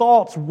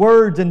 Thoughts,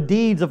 words, and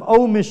deeds of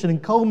omission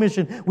and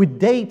commission with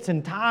dates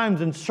and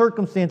times and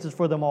circumstances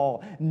for them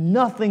all.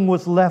 Nothing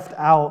was left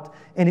out,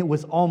 and it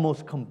was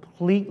almost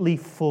completely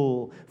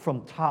full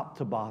from top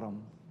to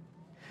bottom.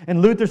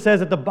 And Luther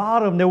says at the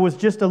bottom there was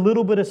just a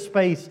little bit of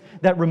space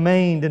that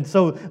remained. And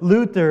so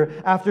Luther,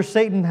 after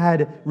Satan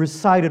had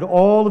recited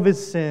all of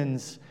his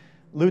sins,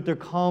 Luther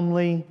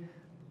calmly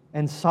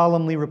and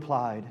solemnly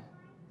replied,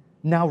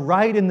 now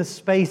write in the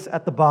space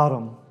at the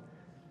bottom,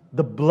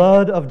 the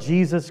blood of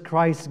Jesus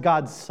Christ,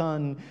 God's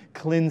Son,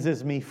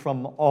 cleanses me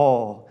from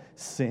all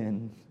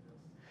sin.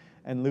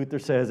 And Luther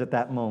says at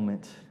that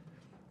moment,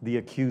 the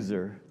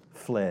accuser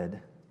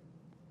fled.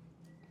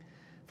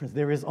 Friends,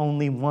 there is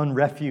only one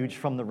refuge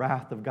from the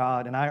wrath of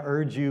God. And I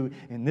urge you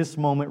in this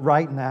moment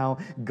right now,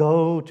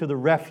 go to the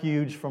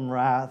refuge from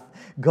wrath.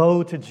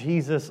 Go to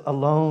Jesus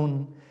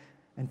alone.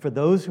 And for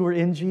those who are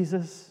in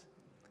Jesus,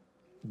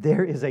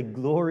 there is a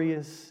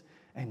glorious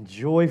and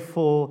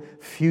joyful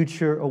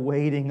future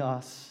awaiting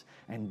us.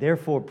 And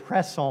therefore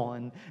press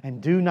on and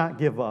do not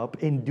give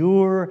up.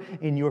 Endure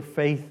in your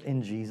faith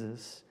in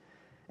Jesus.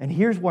 And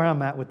here's where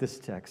I'm at with this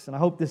text. And I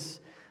hope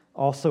this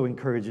also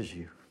encourages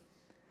you.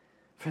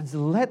 Friends,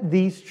 let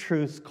these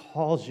truths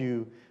cause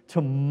you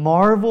to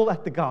marvel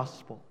at the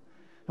gospel,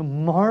 to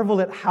marvel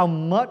at how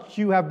much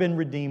you have been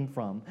redeemed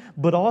from.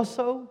 But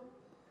also,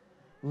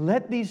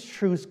 let these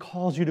truths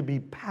cause you to be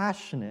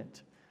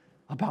passionate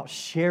about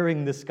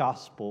sharing this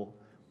gospel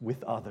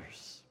with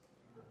others.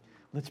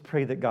 Let's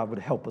pray that God would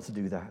help us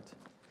do that.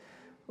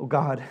 Oh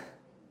God,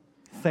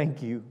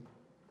 thank you.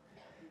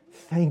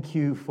 Thank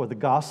you for the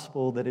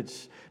gospel that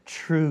it's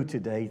true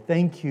today.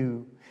 Thank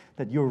you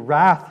that your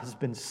wrath has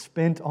been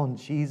spent on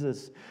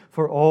Jesus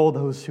for all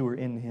those who are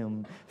in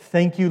Him.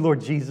 Thank you,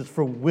 Lord Jesus,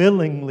 for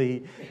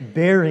willingly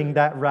bearing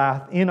that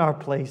wrath in our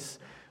place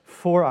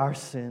for our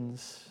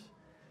sins.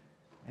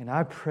 And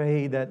I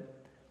pray that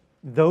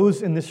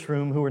those in this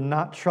room who are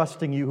not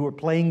trusting you, who are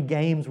playing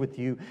games with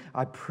you,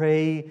 I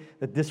pray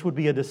that this would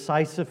be a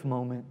decisive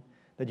moment,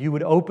 that you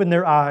would open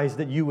their eyes,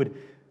 that you would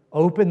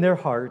open their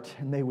heart,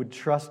 and they would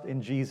trust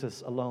in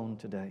Jesus alone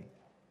today.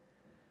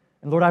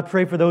 And Lord, I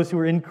pray for those who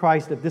are in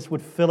Christ that this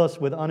would fill us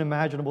with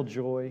unimaginable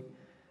joy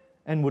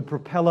and would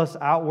propel us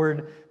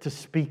outward to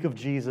speak of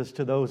Jesus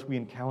to those we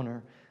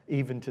encounter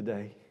even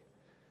today.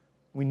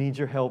 We need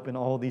your help in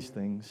all these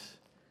things.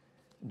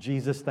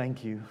 Jesus,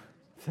 thank you.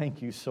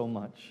 Thank you so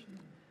much.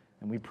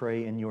 And we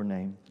pray in your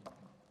name.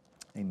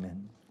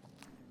 Amen.